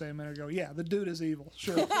for me to say a minute ago. Yeah, the dude is evil,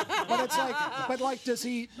 sure. But it's like,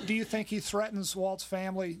 do you think he threatens Walt's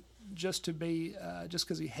family just to be, just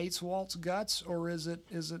because he hates Walt's guts, or is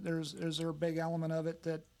there a big element of it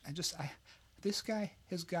that this guy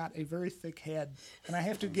has got a very thick head, and I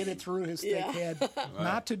have to get it through his thick head,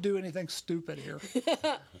 not to do anything stupid here.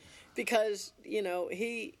 Because,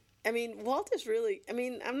 Walt is really,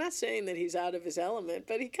 I'm not saying that he's out of his element,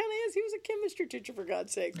 but he kind of is. He was a chemistry teacher, for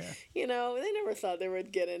God's sake. Yeah. They never thought they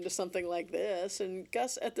would get into something like this. And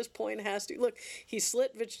Gus, at this point, has to. Look, he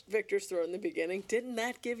slit Victor's throat in the beginning. Didn't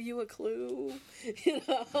that give you a clue,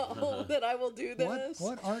 that I will do this?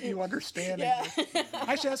 What aren't you understanding? Yeah.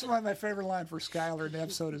 Actually, that's one of my favorite lines for Skyler in the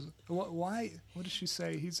episode is, why, what does she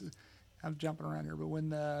say? I'm jumping around here, but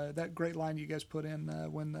when that great line you guys put in,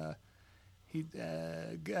 when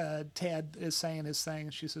Ted is saying his thing,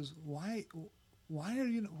 and she says, why are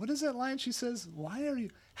you, what is that line she says?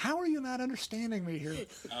 How are you not understanding me here?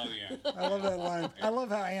 Oh, yeah. I love that line. I love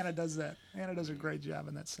how Anna does that. Anna does a great job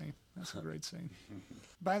in that scene. That's a great scene.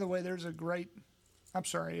 By the way, I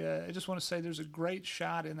just want to say there's a great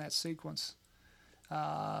shot in that sequence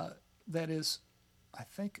that is, I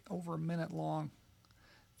think, over a minute long,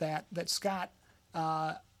 that Scott,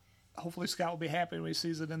 hopefully Scott will be happy when he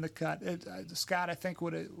sees it in the cut. Scott, I think,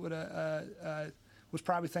 was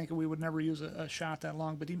probably thinking we would never use a shot that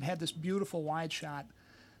long, but he had this beautiful wide shot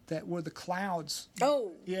that were the clouds.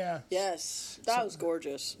 Oh, yeah, yes, that was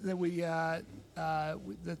gorgeous. That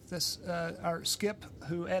our Skip,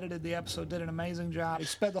 who edited the episode, did an amazing job. He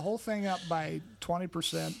sped the whole thing up by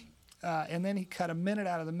 20%, and then he cut a minute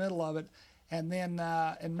out of the middle of it, and then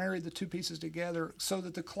and married the two pieces together so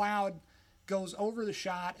that the cloud goes over the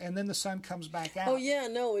shot, and then the sun comes back out. Oh yeah,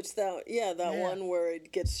 no, it's that one where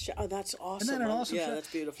it gets shot. Oh, that's awesome. And then awesome shot.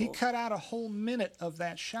 That's beautiful. He cut out a whole minute of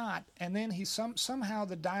that shot, and then he somehow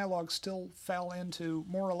the dialogue still fell into,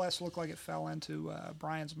 more or less looked like it fell into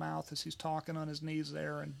Brian's mouth as he's talking on his knees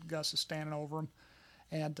there, and Gus is standing over him.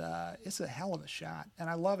 And it's a hell of a shot, and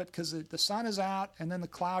I love it because the sun is out, and then the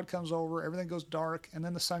cloud comes over, everything goes dark, and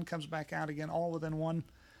then the sun comes back out again, all within one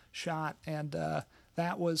shot. And there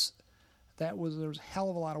was a hell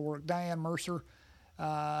of a lot of work. Diane Mercer,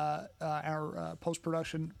 our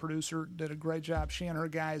post-production producer, did a great job. She and her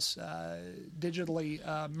guys digitally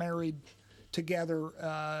married together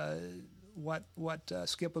what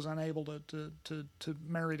Skip was unable to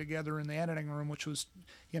marry together in the editing room, which was,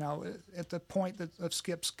 at the point of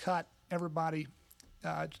Skip's cut, everybody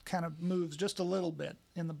kind of moves just a little bit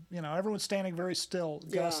everyone's standing very still.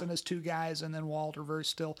 Yeah. Gus and his two guys, and then Walt are very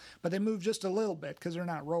still, but they move just a little bit because they're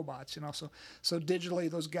not robots, So digitally,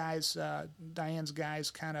 those guys, Diane's guys,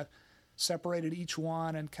 kind of separated each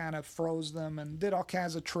one and kind of froze them and did all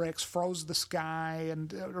kinds of tricks, froze the sky,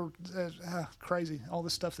 and crazy, all the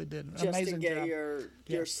stuff they did. Just amazing to get job.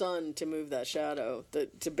 your son to move that shadow,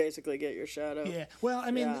 to basically get your shadow. Yeah, well,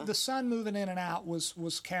 the sun moving in and out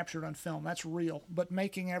was captured on film. That's real, but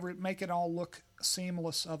make it all look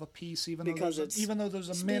seamless of a piece, even though there's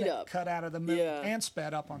a minute up. Cut out of the middle and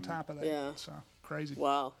sped up on top of that. Yeah, so crazy.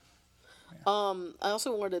 Wow. Yeah. I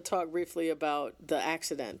also wanted to talk briefly about the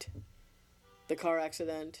accident. The car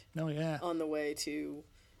accident. Oh yeah. On the way to,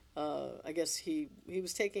 I guess he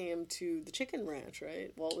was taking him to the chicken ranch,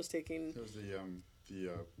 right? Walt was taking. It was the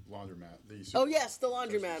laundromat. Oh yes, the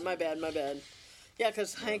laundromat. My bad. Yeah,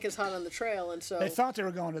 because Hank is hot on the trail, and so they thought they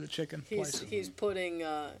were going to the chicken place. He's putting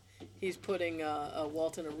Walt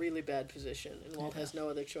in a really bad position, and Walt has no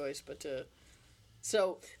other choice but to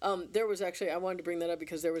So there was actually, I wanted to bring that up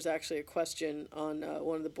because there was actually a question on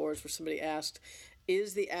one of the boards where somebody asked,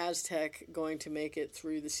 is the Aztec going to make it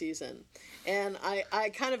through the season? And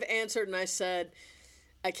I kind of answered and I said,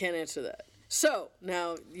 I can't answer that. So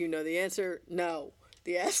now you know the answer. No,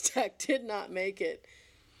 the Aztec did not make it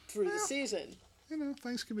through the season.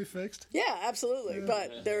 Things can be fixed. Yeah, absolutely. Yeah.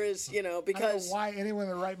 But there is, because... I don't know why anyone in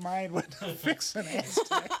their right mind would fix an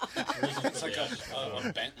Aztec. It's like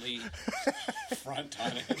a Bentley front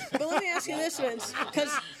on it. But let me ask you this, Vince,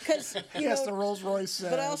 because yes, the Rolls Royce,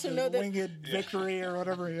 but I also know that Winged Victory or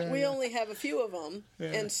whatever. Yeah, we only have a few of them,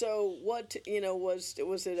 and so what was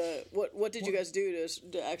it? What did you guys do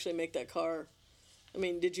to actually make that car? I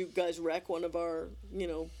mean, did you guys wreck one of our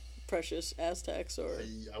precious Aztecs, or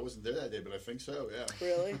I wasn't there that day, but I think so. Yeah.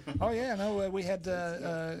 Really? Oh yeah, no, we had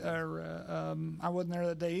I wasn't there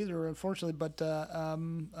that day either, unfortunately, but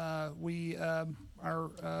we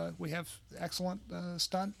have excellent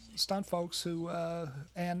stunt folks who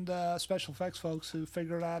and special effects folks who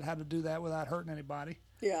figured out how to do that without hurting anybody.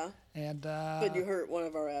 Yeah. And but you hurt one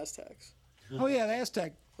of our Aztecs. Oh yeah, the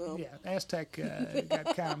Aztec. Well, yeah, Aztec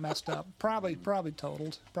got kind of messed up. Probably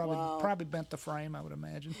totaled. Probably bent the frame, I would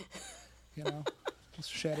imagine.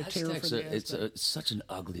 Shed a tear for the Aztec. It's such an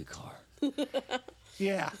ugly car.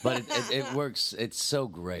 Yeah. But it works. It's so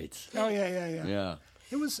great. Oh yeah. Yeah.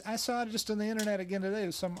 It was. I saw it just on the internet again today.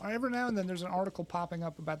 Every now and then there's an article popping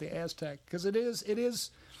up about the Aztec because it is.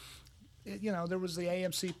 There was the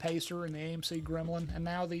AMC Pacer and the AMC Gremlin, and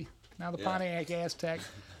now the Pontiac Aztec.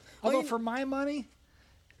 Although for my money,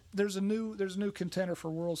 there's a new contender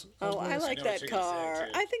for World's. I like that car.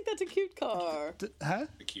 I think that's a cute car. Huh?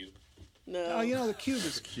 The Cube. No. The Cube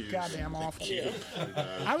is goddamn awful.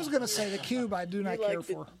 I was going to say the Cube I do not care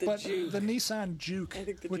for, but Juke. the Nissan Juke,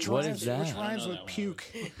 which rhymes with puke.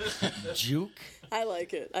 Juke? I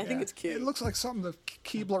like it. I think it's cute. It looks like something the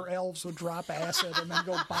Keebler elves would drop acid and then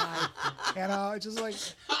go buy. It's just like,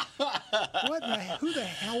 who the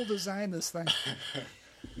hell designed this thing?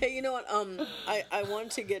 Hey, you know what? I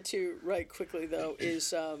wanted to get to right quickly though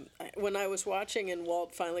is when I was watching and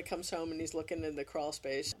Walt finally comes home and he's looking in the crawl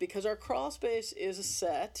space because our crawl space is a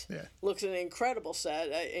set. Yeah. Looks an incredible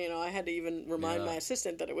set. I had to even remind my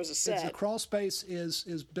assistant that it was a set. The crawl space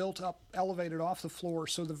is built up, elevated off the floor,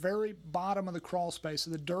 so the very bottom of the crawl space,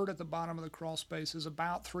 the dirt at the bottom of the crawl space, is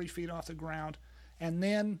about 3 feet off the ground, and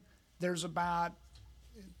then there's about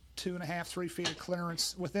 2.5, 3 feet of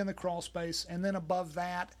clearance within the crawl space, and then above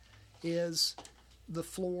that is the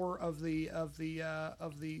floor of the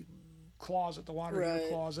closet, the water heater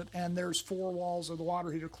closet, and there's 4 walls of the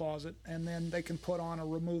water heater closet, and then they can put on a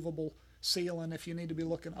removable ceiling if you need to be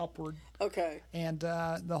looking upward. Okay. And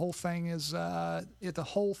the whole thing is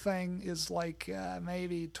like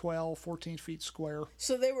maybe 12, 14 feet square.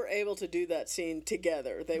 So they were able to do that scene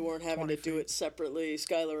together. They weren't having to do it separately.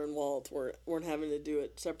 Skylar and Walt weren't having to do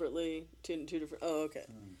it separately. Two different. Oh, okay.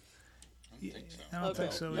 I don't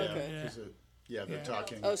think so. Okay. Yeah, they're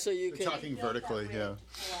talking. Oh, so they're talking vertically. Yeah.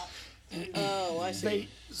 Oh, I see.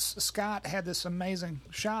 Scott had this amazing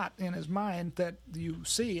shot in his mind that you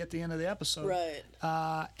see at the end of the episode. Right.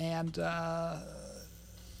 And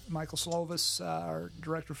Michael Slovis, our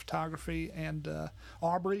director of photography, and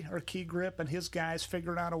Aubrey, our key grip, and his guys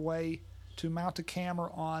figured out a way to mount a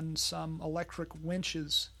camera on some electric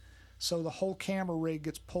winches. So the whole camera rig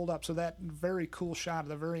gets pulled up. So that very cool shot at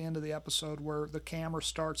the very end of the episode where the camera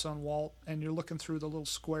starts on Walt and you're looking through the little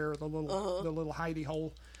square, the little hidey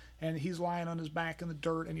hole, and he's lying on his back in the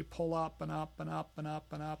dirt, and you pull up and up and up and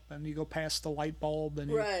up and up, and you go past the light bulb.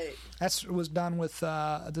 And that was done with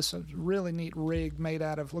this really neat rig made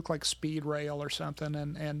out of, looked like speed rail or something,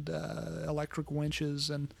 and electric winches,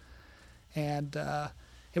 and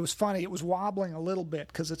it was funny. It was wobbling a little bit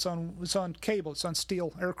because it's on cable. It's on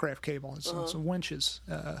steel aircraft cable. It's on some winches,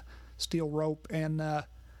 steel rope, and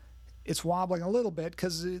it's wobbling a little bit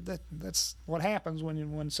because that's what happens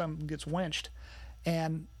when something gets winched,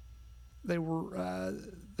 and they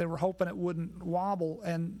were hoping it wouldn't wobble,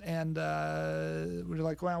 and we were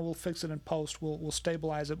like, well, we'll fix it in post. We'll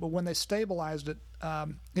stabilize it. But when they stabilized it,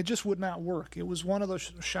 it just would not work. It was one of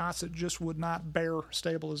those shots that just would not bear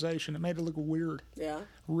stabilization. It made it look weird. Yeah.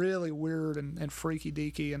 Really weird and freaky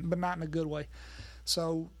deaky, but not in a good way.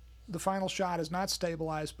 So the final shot is not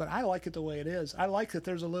stabilized, but I like it the way it is. I like that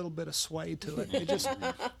there's a little bit of sway to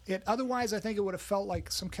it. Otherwise, I think it would have felt like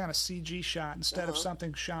some kind of CG shot instead of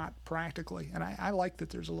something shot practically. And I like that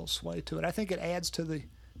there's a little sway to it. I think it adds to the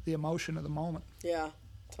emotion of the moment. Yeah,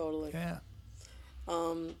 totally. Yeah.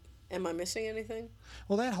 Am I missing anything?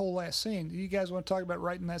 Well, that whole last scene. You guys want to talk about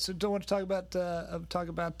writing that? So don't want to talk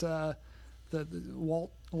about the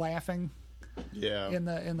Walt laughing in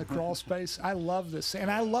the crawl space. I love this, and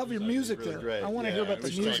I love your music really there. great. I want to hear about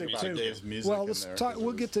the music too. Dave's music Well, let's talk.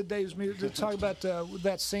 We'll get to Dave's music. Let's talk about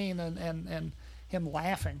that scene and him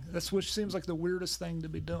laughing. That's which seems like the weirdest thing to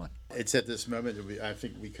be doing. It's at this moment that I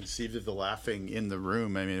think we conceived of the laughing in the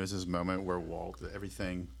room. I mean, it was this moment where Walt,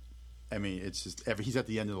 everything. I mean, it's just he's at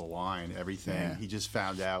the end of the line. Everything he just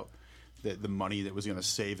found out that the money that was going to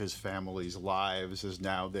save his family's lives is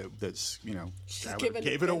now that's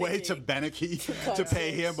gave it away to Beneke to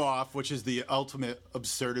pay him off, which is the ultimate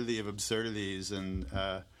absurdity of absurdities, and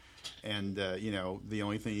the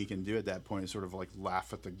only thing he can do at that point is sort of like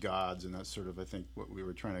laugh at the gods, and that's sort of I think what we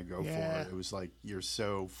were trying to go for. It was like you're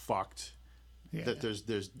so fucked that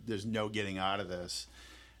there's no getting out of this.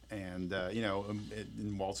 And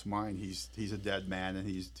in Walt's mind, he's a dead man, and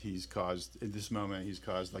he's caused in this moment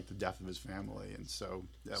like the death of his family, and so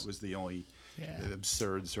that was the only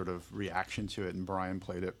absurd sort of reaction to it. And Brian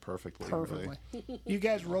played it perfectly. Really. You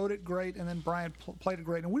guys wrote it great, and then Brian played it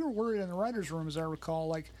great. And we were worried in the writers' room, as I recall,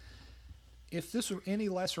 like if this were any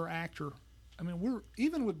lesser actor. I mean, we're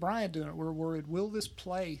even with Brian doing it, we're worried. Will this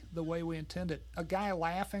play the way we intended? A guy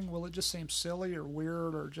laughing, will it just seem silly or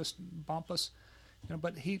weird or just bump us?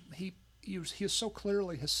 But he is so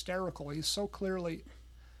clearly hysterical. He's so clearly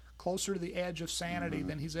closer to the edge of sanity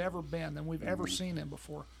than he's ever been, than we've ever seen him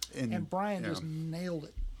before. And Brian just nailed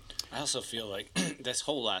it. I also feel like this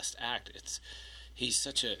whole last act, he's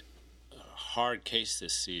such a hard case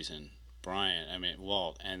this season, Brian. I mean,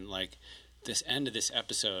 Walt, and like this end of this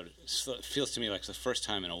episode feels to me like the first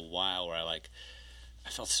time in a while where I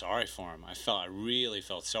felt sorry for him. I really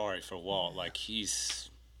felt sorry for Walt. Like he's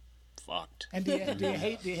fucked. And do you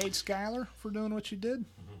hate Skyler for doing what you did?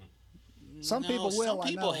 Some people will. Some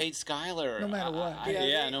people hate Skyler, no matter what.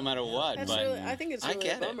 No matter what. But really, I think it's really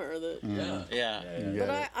a bummer that.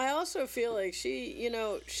 But I also feel like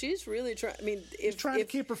she's really trying. I mean, she's trying to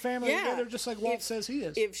keep her family together, just like Walt says he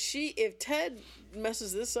is. If Ted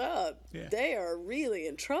messes this up, they are really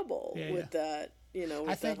in trouble with that.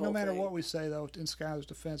 I think no matter what we say, though, in Skyler's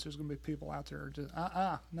defense, there's going to be people out there who are just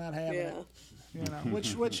not having it.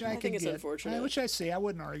 Which I think it's get. Unfortunate. Which I see. I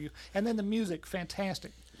wouldn't argue. And then the music,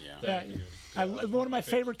 fantastic. Yeah. Thank you. One of my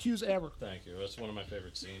favorite cues ever. Thank you. That's one of my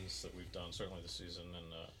favorite scenes that we've done, certainly this season.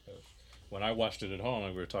 And when I watched it at home,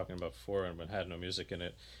 like we were talking about before, and it had no music in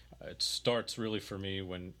it, it starts really for me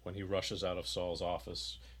when he rushes out of Saul's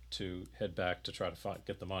office to head back to try to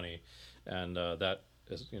get the money, and that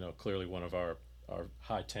is clearly one of our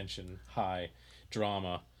high tension, high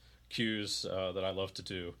drama cues that I love to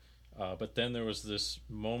do. But then there was this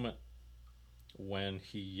moment when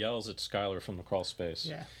he yells at Skyler from the crawl space.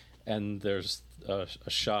 Yeah. And there's a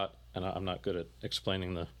shot, and I'm not good at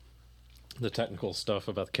explaining the technical stuff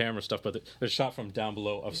about the camera stuff, but there's a shot from down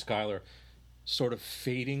below of Skyler sort of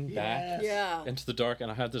fading back into the dark,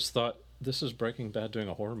 and I had this thought, this is Breaking Bad doing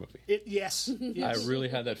a horror movie. Yes. I really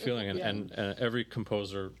had that feeling, and every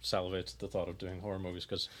composer salivates at the thought of doing horror movies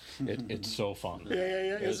because it's so fun.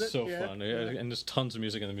 It's so fun, and there's tons of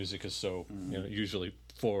music, and the music is so usually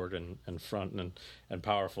forward and front and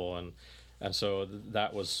powerful, and so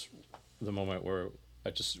that was the moment where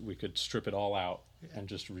we could strip it all out and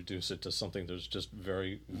just reduce it to something that's just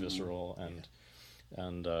very visceral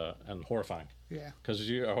and horrifying. Yeah, because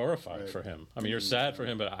you're horrified for him. I mean, you're sad for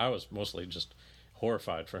him, but I was mostly just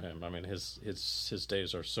horrified for him. I mean, his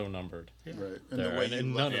days are so numbered. Yeah. Right,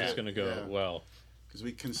 and none of it's going to go well. Because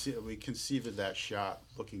we conceived of that shot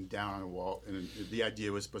looking down on Walt, and the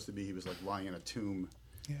idea was supposed to be he was like lying in a tomb,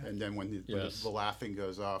 and then when the laughing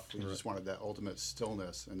goes off, we just wanted that ultimate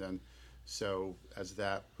stillness, and then. So as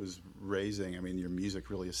that was raising, I mean, your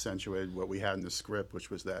music really accentuated what we had in the script,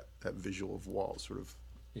 which was that visual of Walt sort of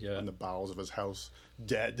in the bowels of his house,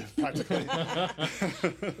 dead practically.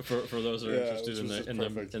 for those that are interested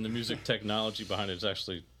in the music technology behind it, it's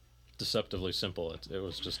actually deceptively simple. It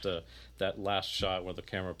was just that last shot where the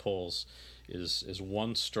camera pulls is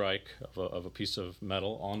one strike of a piece of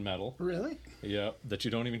metal on metal. Really? Yeah, that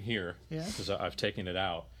you don't even hear because I've taken it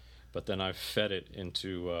out, but then I've fed it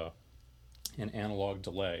into an analog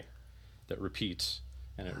delay that repeats,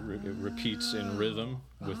 and it repeats in rhythm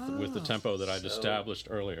with the tempo that I'd established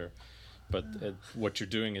earlier. But what you're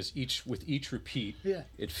doing is with each repeat,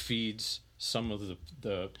 it feeds some of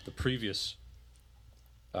the previous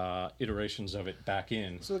iterations of it back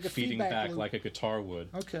in, so like feeding back loop. Like a guitar would.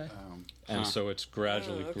 Okay. And so it's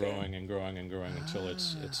gradually growing and growing and growing until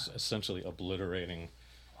it's essentially obliterating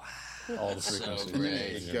all the frequencies. And then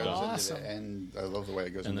it goes awesome. into the end. I love the way it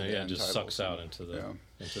goes And into then the it end just titles. sucks out into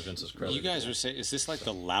Vince's credit. You guys were saying, is this like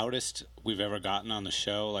the loudest we've ever gotten on the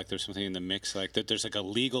show? Like there's something in the mix, like that there's like a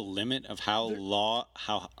legal limit of how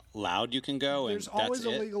loud you can go, and There's always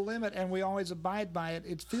that's a it? legal limit, and we always abide by it.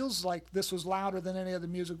 It feels like this was louder than any other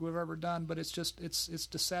music we've ever done, but it's just it's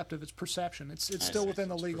deceptive. It's perception. It's still within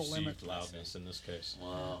the legal limit. Perceived loudness in this case.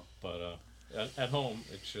 Wow. But at home,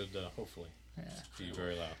 it should hopefully be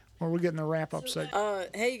very loud. Well, we're getting the wrap up segment.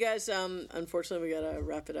 Hey, you guys. Unfortunately, we gotta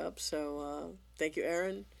wrap it up. So, thank you,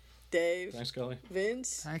 Aaron, Dave, Thanks, Kelly.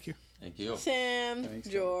 Vince, Thank you. Thank you. Sam, Thanks,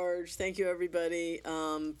 George. Thank you, everybody,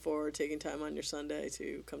 for taking time on your Sunday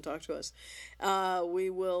to come talk to us. We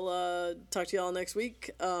will talk to you all next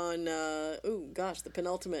week on the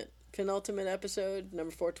penultimate episode,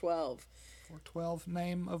 number 412. 412,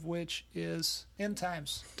 name of which is End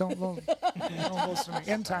Times. Don't listen to me.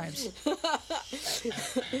 End Times.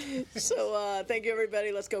 So, thank you,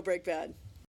 everybody. Let's go Break Bad.